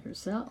Vinland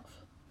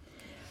herself.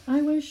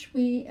 I wish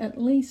we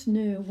at least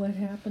knew what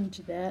happened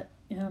to that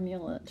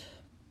amulet,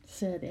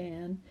 said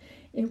Anne.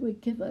 It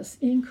would give us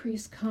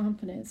increased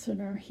confidence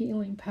in our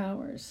healing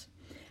powers.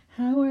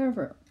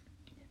 However,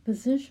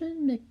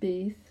 Physician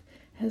Macbeth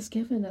has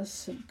given us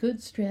some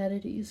good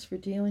strategies for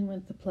dealing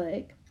with the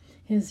plague.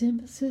 His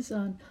emphasis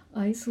on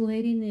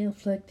isolating the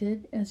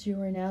afflicted, as you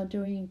are now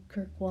doing in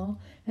Kirkwall,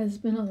 has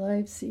been a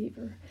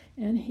lifesaver,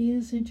 and he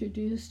has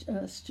introduced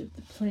us to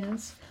the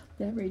plants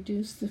that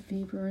reduce the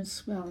fever and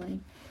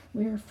swelling.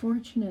 We are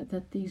fortunate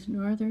that these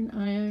northern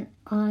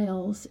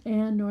isles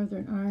and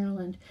northern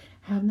Ireland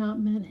have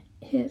not been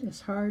hit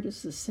as hard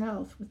as the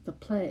south with the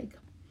plague.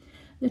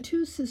 The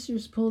two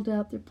sisters pulled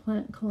out their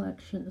plant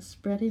collections,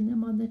 spreading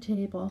them on the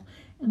table,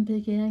 and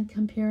began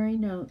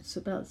comparing notes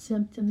about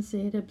symptoms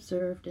they had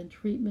observed and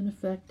treatment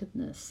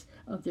effectiveness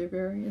of their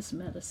various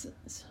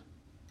medicines.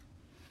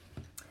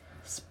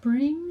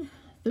 Spring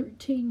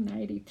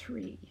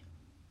 1393.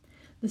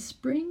 The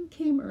spring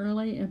came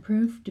early and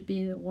proved to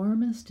be the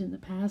warmest in the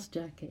past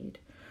decade.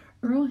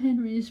 Earl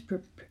Henry's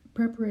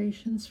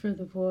preparations for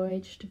the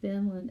voyage to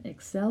Vinland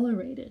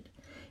accelerated.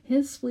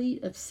 His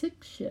fleet of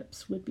 6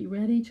 ships would be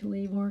ready to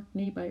leave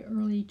Orkney by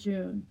early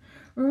June.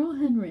 Earl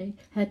Henry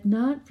had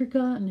not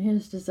forgotten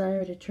his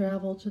desire to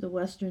travel to the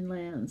western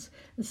lands,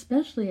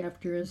 especially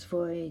after his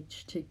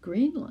voyage to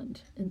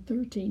Greenland in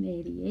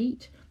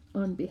 1388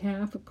 on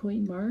behalf of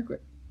Queen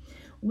Margaret.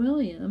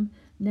 William,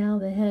 now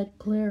the head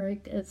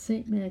cleric at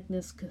St.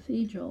 Magnus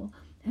Cathedral,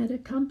 had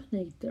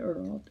accompanied the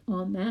Earl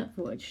on that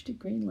voyage to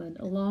Greenland,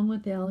 along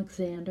with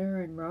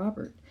Alexander and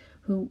Robert,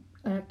 who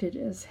acted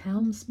as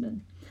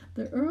helmsmen.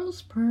 The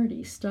Earl's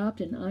party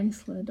stopped in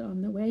Iceland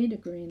on the way to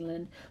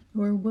Greenland,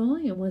 where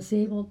William was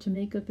able to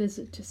make a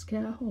visit to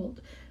Skaholt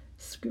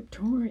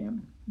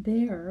Scriptorium.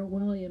 There,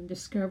 William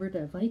discovered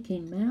a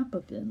Viking map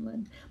of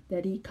Vinland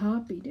that he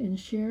copied and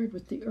shared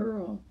with the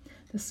Earl.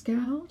 The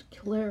Skaholt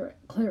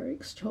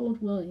clerics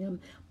told William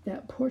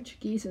that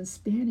Portuguese and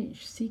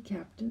Spanish sea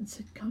captains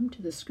had come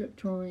to the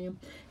scriptorium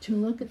to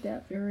look at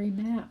that very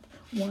map,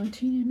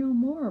 wanting to know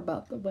more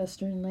about the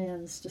western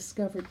lands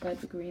discovered by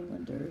the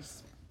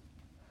Greenlanders.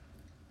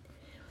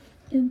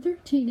 In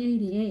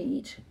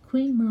 1388,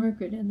 Queen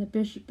Margaret and the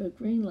Bishop of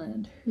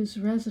Greenland, whose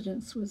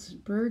residence was in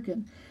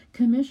Bergen,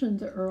 commissioned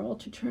the Earl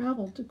to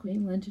travel to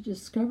Greenland to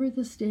discover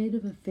the state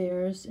of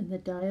affairs in the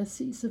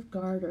Diocese of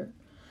Gardar.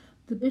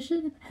 The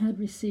bishop had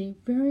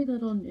received very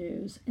little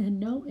news and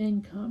no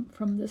income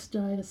from this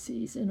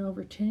diocese in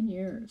over 10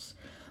 years.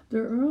 The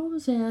Earl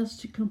was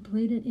asked to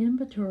complete an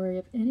inventory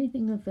of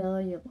anything of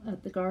value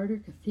at the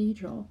Gardar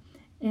Cathedral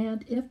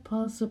and, if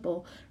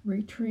possible,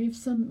 retrieve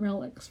some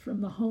relics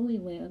from the Holy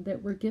Land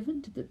that were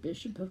given to the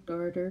Bishop of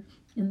Gardar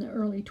in the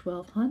early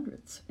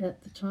 1200s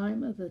at the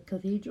time of the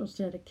cathedral's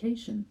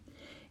dedication.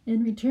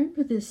 In return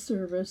for this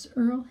service,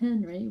 Earl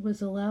Henry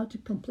was allowed to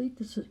complete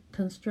the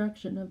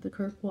construction of the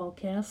Kirkwall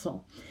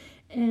Castle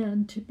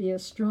and to be a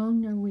strong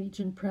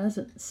Norwegian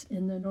presence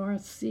in the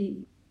North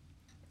Sea.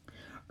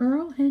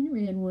 Earl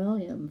Henry and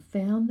William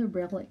found the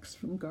relics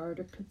from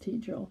Gardar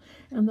Cathedral,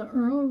 and the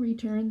Earl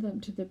returned them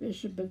to the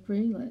Bishop of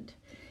Greenland.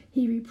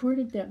 He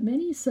reported that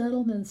many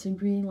settlements in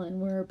Greenland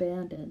were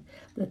abandoned,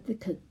 that the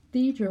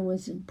cathedral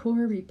was in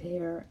poor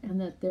repair, and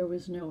that there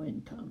was no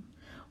income.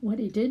 What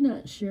he did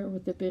not share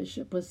with the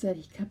bishop was that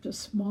he kept a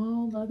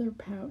small leather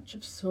pouch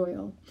of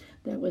soil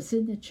that was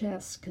in the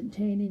chest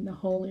containing the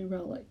holy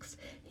relics.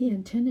 He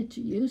intended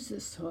to use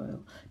this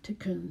soil to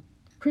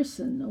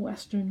christen the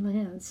western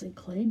lands and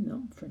claim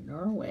them for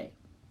Norway.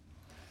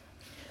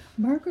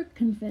 Margaret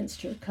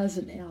convinced her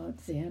cousin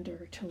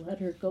Alexander to let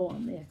her go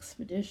on the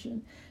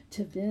expedition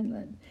to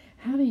Vinland.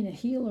 Having a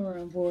healer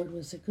on board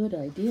was a good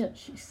idea,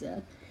 she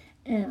said,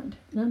 and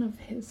none of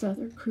his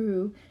other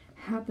crew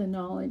had the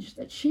knowledge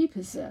that she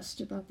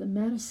possessed about the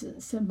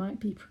medicines that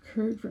might be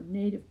procured from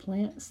native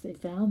plants they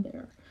found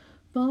there.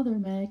 Father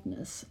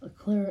Magnus, a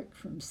cleric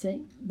from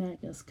St.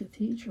 Magnus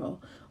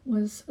Cathedral,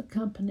 was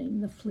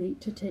accompanying the fleet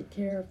to take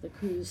care of the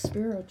crew's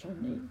spiritual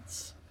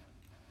needs.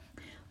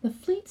 The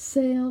fleet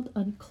sailed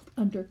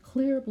under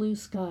clear blue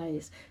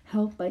skies,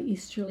 helped by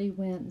easterly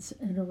winds,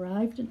 and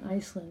arrived in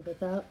Iceland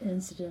without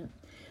incident.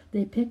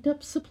 They picked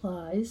up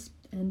supplies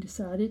and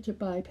decided to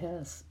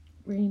bypass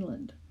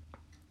Greenland.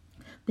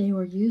 They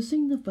were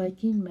using the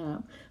Viking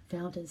map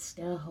found in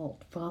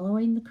Skaholt,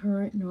 following the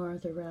current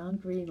north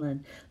around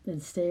Greenland,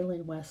 then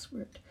sailing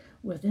westward.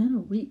 Within a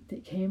week they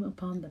came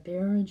upon the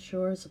barren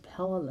shores of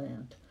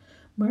Helluland.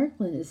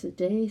 Markland is a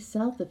day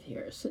south of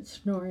here, said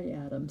Snorri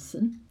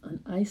Adamson,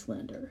 an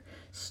Icelander.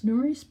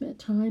 Snorri spent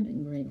time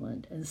in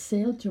Greenland and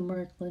sailed to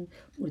Markland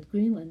with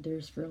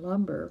Greenlanders for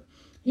lumber.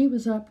 He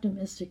was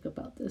optimistic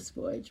about this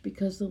voyage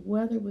because the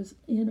weather was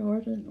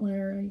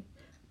inordinately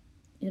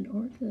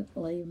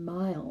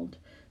mild.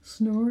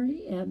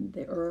 Snorri and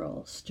the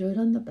Earl stood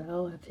on the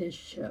bow of his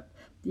ship,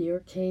 the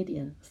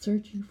Orcadian,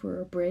 searching for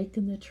a break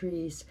in the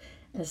trees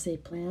as they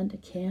planned to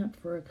camp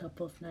for a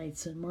couple of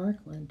nights in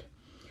Markland.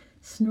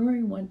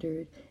 Snorri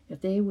wondered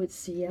if they would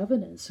see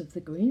evidence of the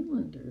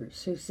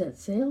Greenlanders who set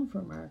sail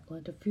from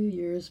Markland a few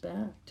years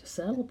back to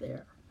settle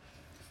there.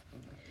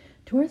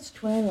 Towards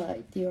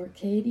twilight, the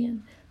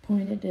Orcadian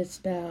pointed its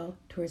bow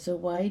towards a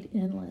wide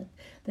inlet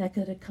that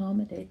could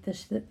accommodate the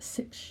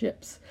 6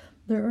 ships.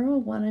 The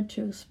Earl wanted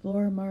to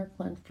explore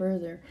Markland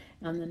further,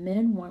 and the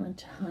men wanted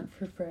to hunt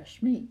for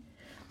fresh meat.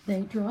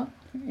 They dropped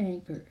their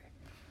anchor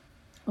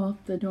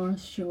off the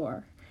north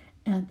shore,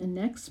 and the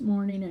next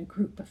morning a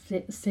group of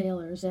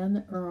sailors and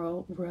the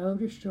Earl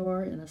rowed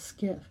ashore in a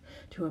skiff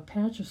to a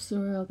patch of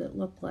soil that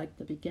looked like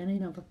the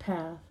beginning of a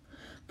path.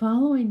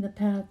 Following the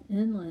path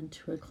inland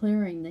to a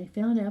clearing, they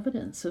found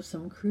evidence of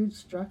some crude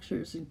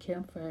structures and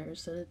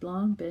campfires that had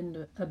long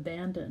been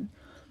abandoned.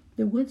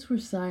 The woods were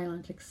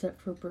silent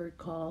except for bird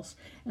calls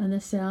and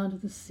the sound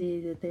of the sea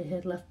that they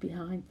had left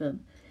behind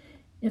them.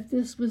 If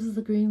this was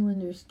the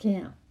Greenlanders'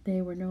 camp,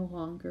 they were no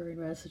longer in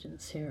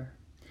residence here.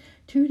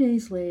 2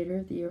 days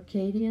later, the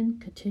Orcadian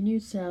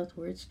continued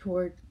southwards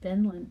toward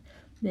Vinland.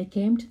 They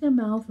came to the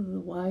mouth of the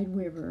wide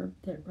river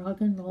that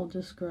Rognvald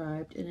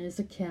described in his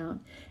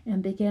account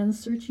and began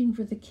searching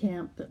for the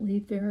camp that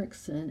Leif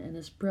Erikson and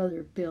his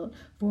brother built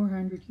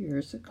 400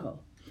 years ago.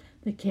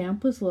 The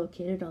camp was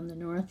located on the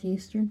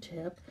northeastern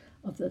tip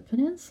of the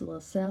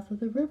peninsula south of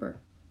the river.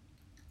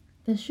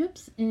 The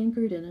ships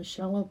anchored in a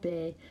shallow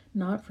bay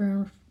not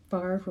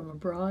far from a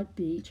broad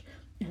beach,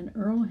 and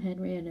Earl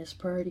Henry and his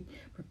party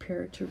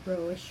prepared to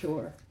row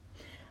ashore.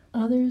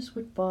 Others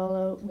would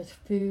follow with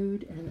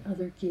food and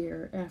other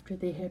gear after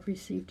they had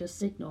received a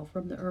signal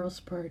from the Earl's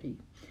party.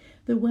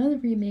 The weather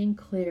remained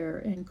clear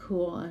and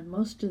cool, and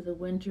most of the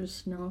winter's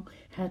snow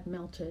had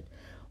melted.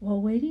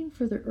 While waiting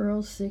for the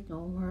Earl's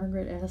signal,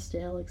 Margaret asked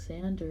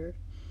Alexander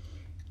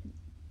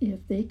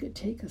if they could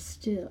take a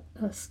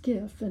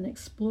skiff and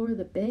explore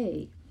the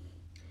bay.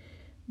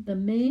 The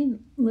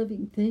main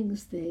living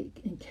things they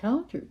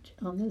encountered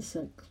on this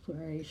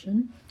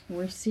exploration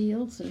were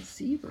seals and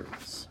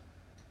seabirds.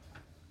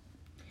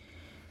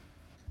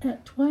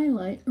 At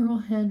twilight, Earl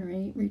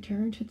Henry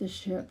returned to the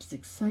ships,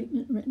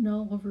 excitement written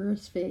all over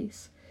his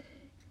face.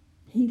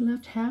 He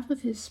left half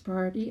of his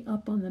party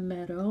up on the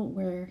meadow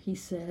where, he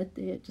said,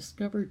 they had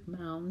discovered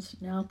mounds,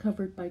 now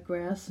covered by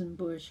grass and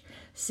bush,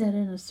 set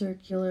in a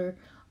circular,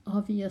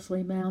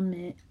 obviously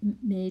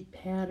mound-made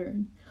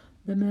pattern.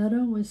 The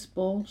meadow was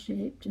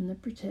bowl-shaped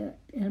and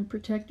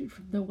protected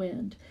from the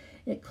wind.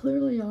 It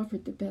clearly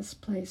offered the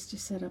best place to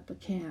set up a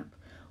camp.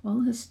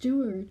 While his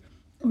steward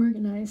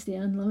organized the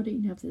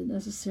unloading of the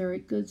necessary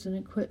goods and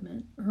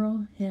equipment,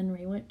 Earl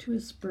Henry went to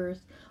his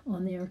berth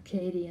on the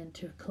Orcadian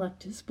to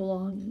collect his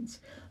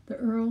belongings. The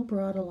Earl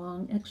brought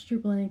along extra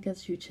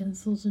blankets,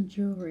 utensils, and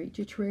jewelry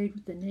to trade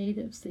with the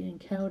natives they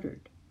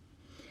encountered.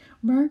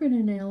 Margaret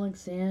and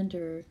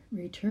Alexander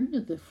returned to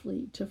the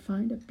fleet to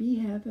find a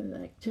beehive of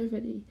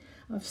activity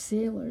of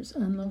sailors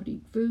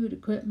unloading food,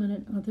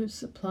 equipment, and other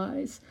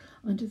supplies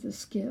onto the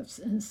skiffs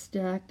and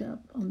stacked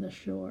up on the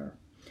shore.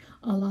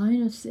 A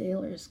line of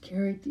sailors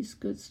carried these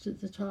goods to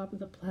the top of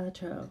the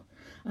plateau.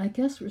 "I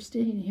guess we're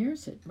staying here,"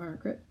 said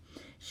Margaret.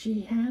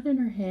 She had in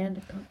her hand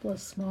a couple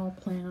of small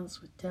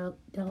plants with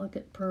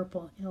delicate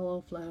purple and yellow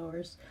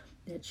flowers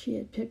that she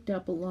had picked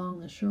up along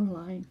the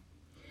shoreline.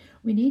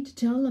 "We need to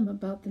tell them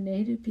about the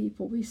native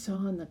people we saw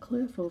on the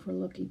cliff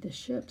overlooking the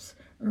ships.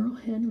 Earl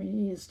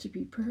Henry is to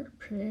be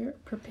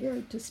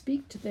prepared to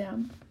speak to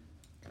them."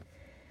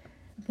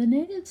 The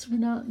natives were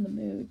not in the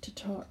mood to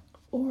talk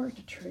or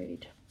to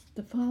trade.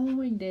 The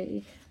following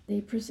day,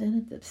 they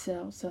presented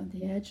themselves on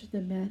the edge of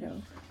the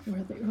meadow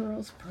where the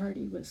Earl's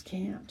party was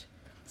camped,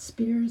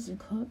 spears and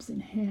clubs in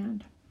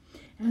hand.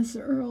 As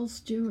the Earl's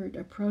steward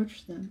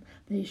approached them,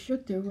 they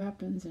shook their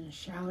weapons and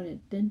shouted,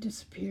 then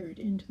disappeared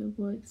into the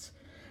woods.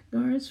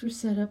 Guards were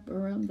set up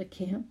around the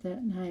camp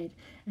that night,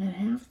 and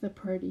half the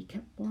party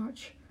kept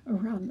watch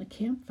around the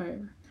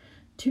campfire.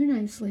 2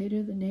 nights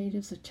later, the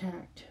natives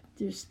attacked.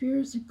 Their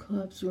spears and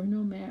clubs were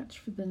no match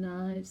for the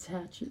knives,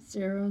 hatchets,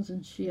 arrows,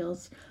 and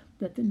shields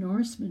that the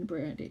Norsemen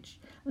brandished,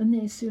 and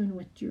they soon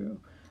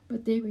withdrew.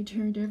 But they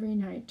returned every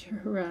night to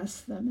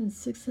harass them and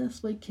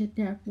successfully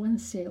kidnapped one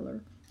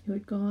sailor who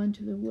had gone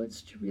to the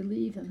woods to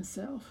relieve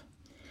himself.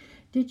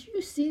 "Did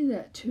you see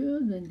that 2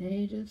 of the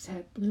natives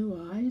had blue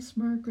eyes?"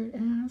 Margaret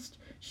asked.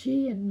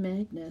 She and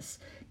Magnus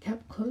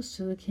kept close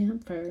to the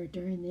campfire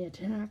during the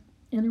attack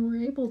and were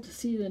able to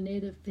see the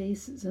native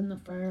faces in the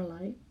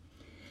firelight.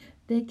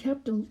 They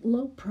kept a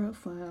low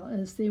profile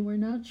as they were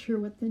not sure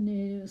what the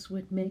natives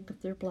would make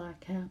of their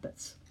black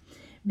habits.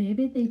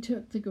 Maybe they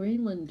took the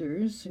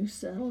Greenlanders who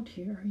settled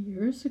here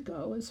years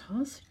ago as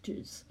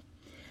hostages.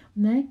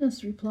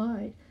 Magnus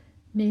replied,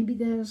 "Maybe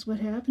that is what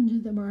happened to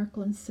the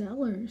Markland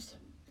settlers."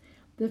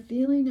 The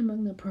feeling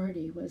among the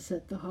party was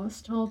that the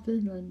hostile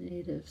Finland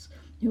natives,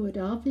 who had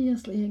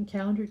obviously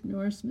encountered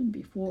Norsemen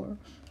before,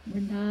 were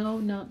now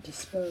not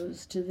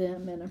disposed to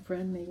them in a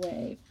friendly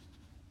way.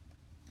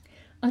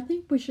 "I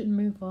think we should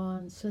move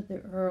on," said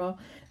the Earl.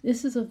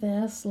 "This is a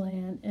vast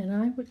land, and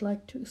I would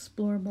like to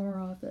explore more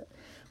of it.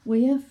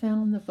 We have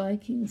found the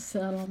Viking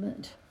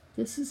settlement.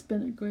 This has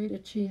been a great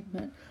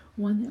achievement,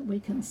 one that we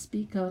can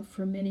speak of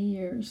for many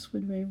years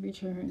when we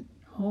return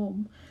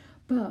home,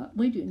 but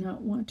we do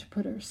not want to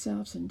put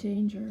ourselves in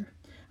danger.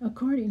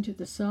 According to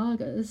the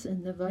sagas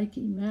and the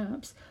Viking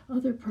maps,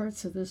 other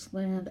parts of this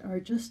land are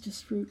just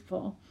as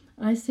fruitful.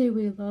 I say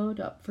we load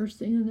up first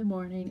thing in the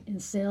morning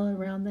and sail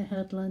around the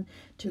headland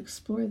to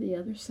explore the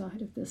other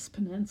side of this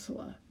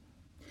peninsula."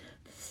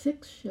 The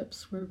 6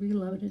 ships were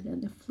reloaded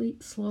and the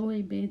fleet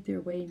slowly made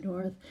their way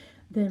north,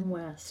 then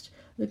west.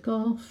 The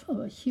gulf of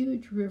a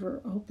huge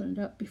river opened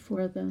up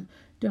before them,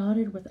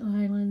 dotted with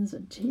islands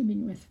and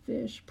teeming with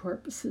fish,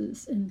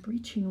 porpoises, and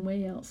breaching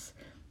whales.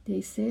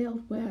 They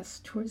sailed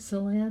west towards the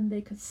land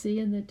they could see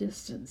in the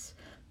distance.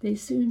 They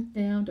soon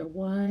found a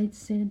wide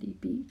sandy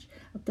beach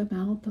at the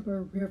mouth of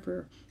a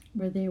river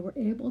where they were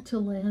able to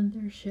land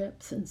their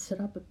ships and set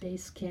up a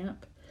base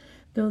camp.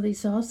 Though they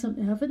saw some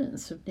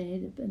evidence of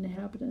native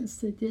inhabitants,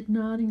 they did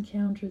not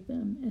encounter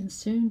them and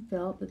soon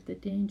felt that the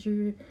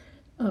danger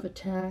of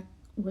attack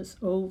was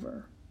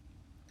over.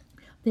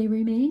 They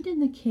remained in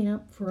the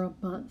camp for a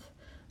month.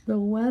 The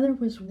weather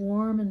was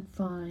warm and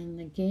fine,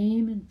 the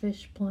game and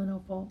fish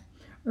plentiful.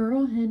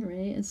 Earl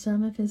Henry and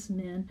some of his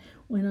men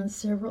went on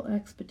several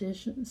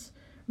expeditions,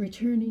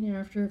 returning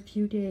after a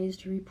few days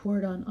to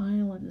report on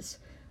islands,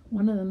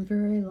 one of them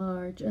very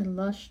large, and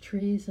lush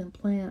trees and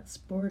plants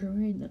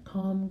bordering the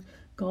calm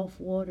Gulf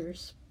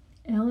waters.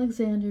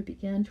 Alexander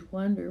began to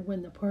wonder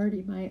when the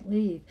party might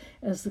leave,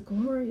 as the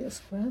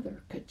glorious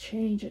weather could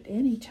change at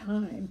any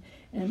time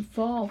and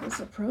fall was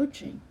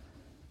approaching.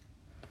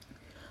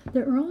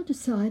 The Earl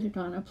decided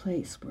on a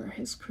place where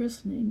his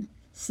christening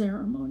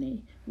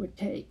ceremony would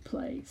take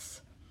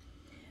place.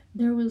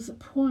 There was a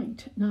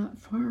point not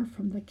far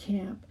from the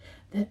camp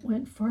that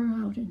went far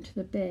out into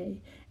the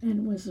bay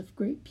and was of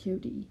great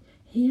beauty.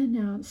 He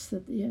announced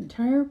that the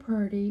entire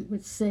party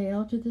would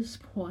sail to this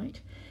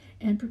point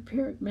and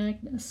prepared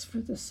Magnus for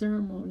the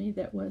ceremony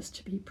that was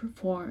to be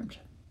performed.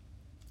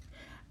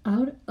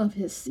 Out of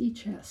his sea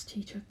chest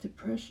he took the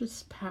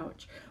precious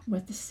pouch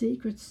with the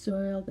sacred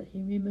soil that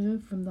he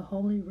removed from the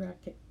holy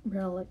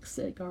relics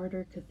at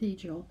Garter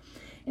Cathedral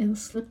and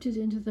slipped it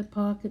into the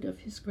pocket of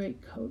his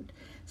greatcoat.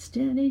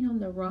 Standing on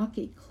the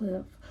rocky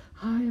cliff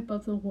high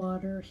above the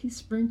water, he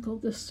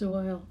sprinkled the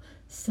soil,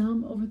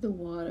 some over the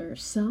water,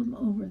 some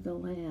over the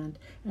land,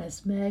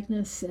 as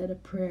Magnus said a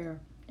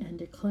prayer, and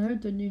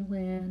declared the new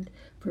land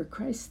for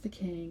Christ the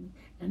King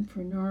and for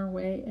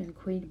Norway and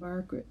Queen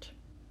Margaret.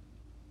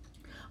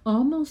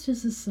 Almost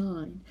as a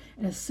sign,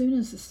 as soon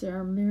as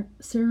the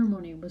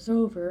ceremony was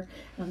over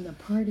and the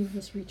party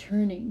was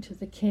returning to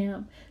the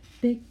camp,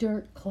 big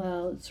dark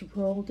clouds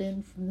rolled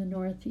in from the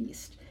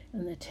northeast,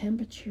 and the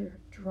temperature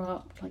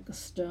dropped like a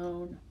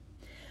stone.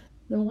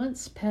 The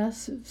once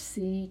passive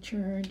sea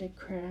churned and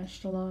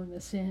crashed along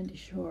the sandy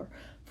shore,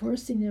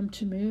 forcing them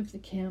to move the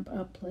camp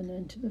upland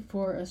into the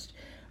forest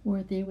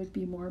where they would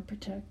be more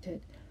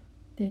protected.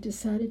 They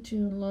decided to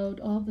unload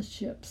all the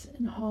ships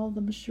and haul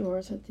them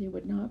ashore so that they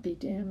would not be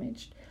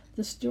damaged.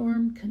 The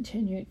storm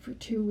continued for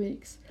 2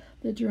 weeks.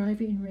 The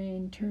driving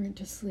rain turned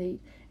to sleet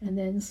and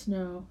then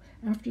snow.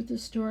 After the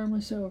storm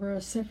was over,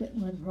 a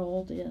second one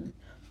rolled in,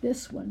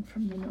 this one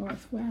from the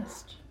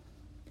northwest.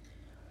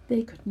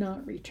 They could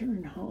not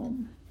return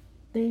home.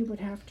 They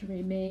would have to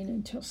remain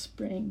until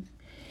spring.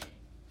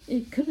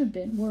 It could have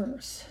been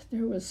worse.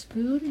 There was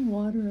food and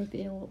water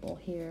available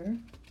here.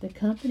 The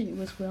company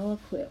was well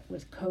equipped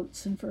with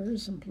coats and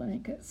furs and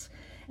blankets,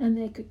 and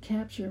they could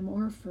capture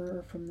more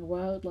fur from the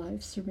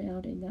wildlife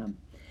surrounding them.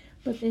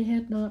 But they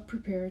had not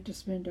prepared to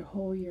spend a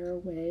whole year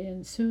away,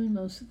 and soon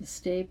most of the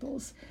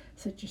staples,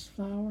 such as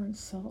flour and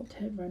salt,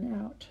 had run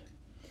out.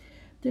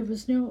 There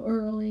was no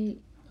early,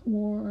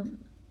 warm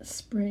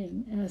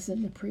spring as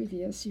in the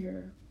previous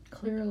year.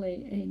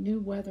 Clearly, a new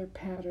weather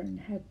pattern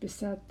had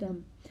beset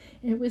them.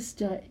 It was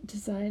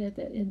decided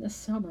that in the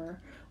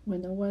summer,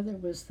 when the weather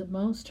was the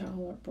most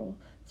tolerable,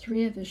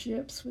 3 of the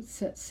ships would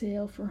set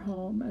sail for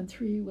home and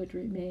 3 would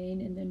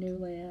remain in the new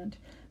land.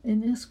 In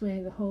this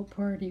way, the whole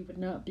party would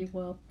not be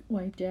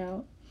wiped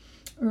out.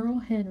 Earl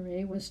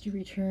Henry was to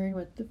return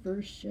with the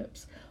first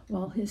ships,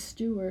 while his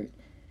steward,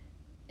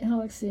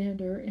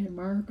 Alexander, and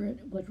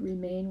Margaret would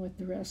remain with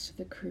the rest of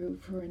the crew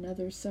for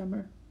another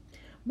summer.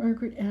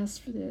 Margaret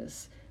asked for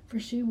this, for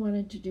she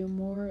wanted to do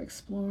more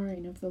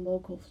exploring of the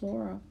local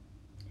flora.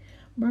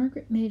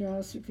 Margaret made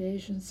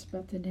observations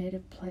about the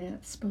native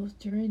plants, both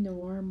during the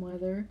warm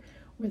weather,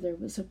 where there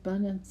was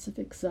abundance of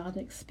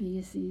exotic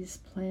species,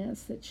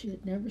 plants that she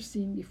had never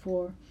seen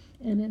before,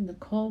 and in the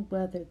cold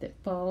weather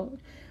that followed,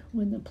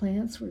 When the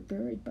plants were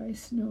buried by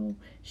snow,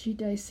 she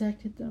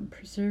dissected them,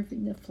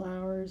 preserving the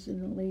flowers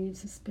and the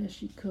leaves as best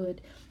she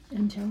could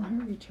until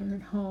her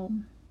return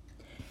home.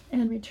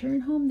 And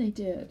return home they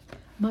did,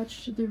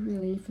 much to the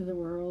relief of the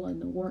Earl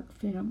and the Wark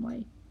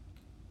family.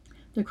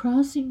 The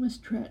crossing was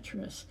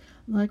treacherous.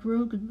 Like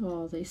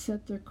Rognvald, they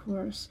set their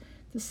course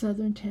the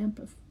southern tip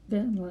of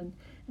Vinland,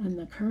 and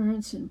the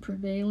currents and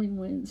prevailing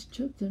winds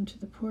took them to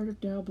the port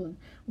of Dublin,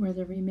 where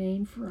they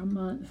remained for a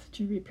month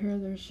to repair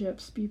their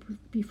ships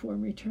before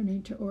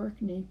returning to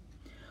Orkney.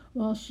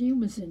 While she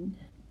was in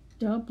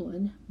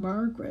Dublin,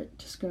 Margaret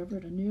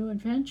discovered a new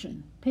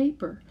invention,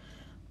 paper,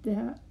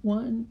 that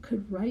one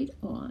could write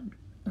on.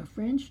 A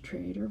French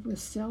trader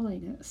was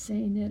selling it,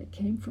 saying that it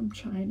came from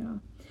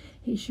China.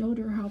 He showed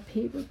her how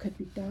paper could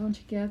be bound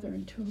together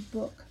into a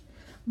book.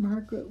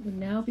 Margaret would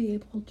now be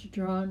able to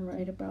draw and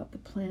write about the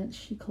plants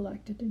she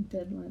collected in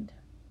Finland.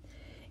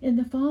 In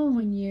the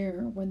following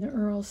year, when the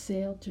Earl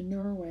sailed to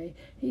Norway,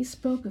 he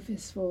spoke of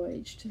his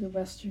voyage to the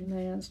western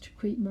lands to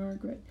Queen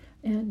Margaret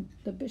and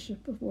the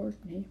Bishop of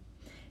Orkney.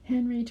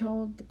 Henry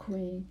told the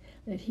Queen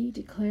that he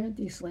declared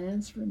these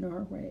lands for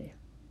Norway.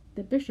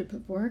 The Bishop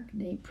of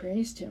Orkney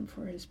praised him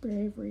for his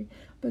bravery,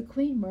 but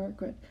Queen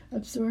Margaret,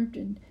 absorbed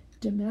in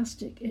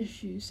domestic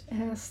issues,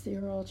 asked the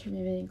Earl to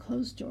remain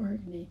close to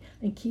Orkney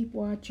and keep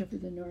watch over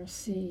the North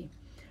Sea.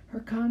 Her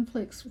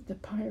conflicts with the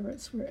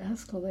pirates were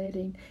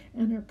escalating,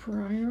 and her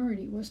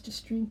priority was to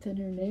strengthen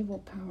her naval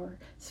power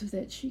so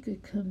that she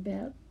could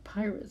combat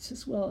pirates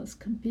as well as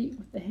compete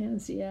with the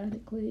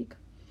Hanseatic League.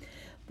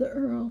 The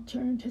Earl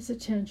turned his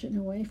attention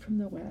away from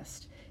the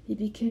West. He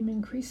became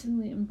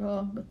increasingly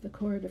involved with the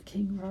court of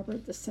King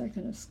Robert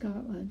II of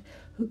Scotland,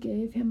 who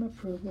gave him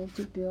approval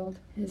to build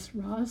his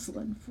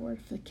Roslin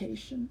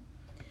fortification.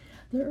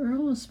 The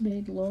Earl was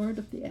made Lord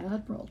of the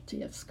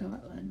Admiralty of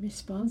Scotland,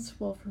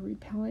 responsible for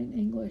repelling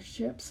English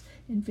ships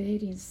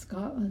invading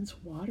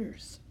Scotland's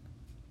waters.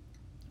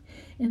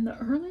 In the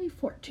early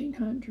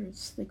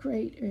 1400s, the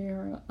great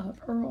era of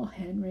Earl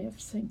Henry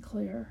of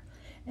Sinclair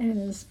and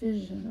his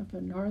vision of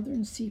a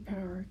northern sea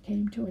power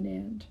came to an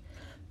end.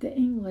 The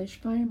English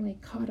finally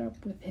caught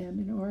up with him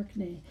in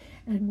Orkney,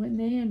 and when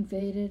they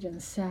invaded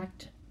and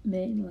sacked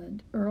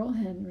mainland, Earl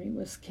Henry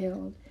was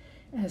killed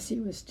as he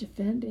was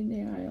defending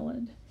the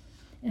island,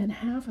 and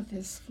half of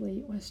his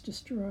fleet was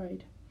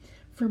destroyed.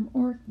 From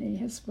Orkney,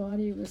 his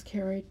body was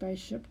carried by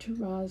ship to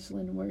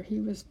Roslin, where he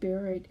was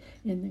buried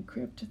in the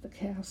crypt of the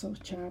castle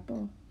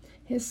chapel.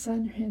 His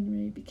son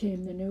Henry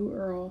became the new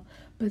Earl,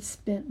 but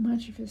spent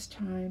much of his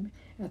time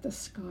at the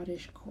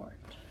Scottish court.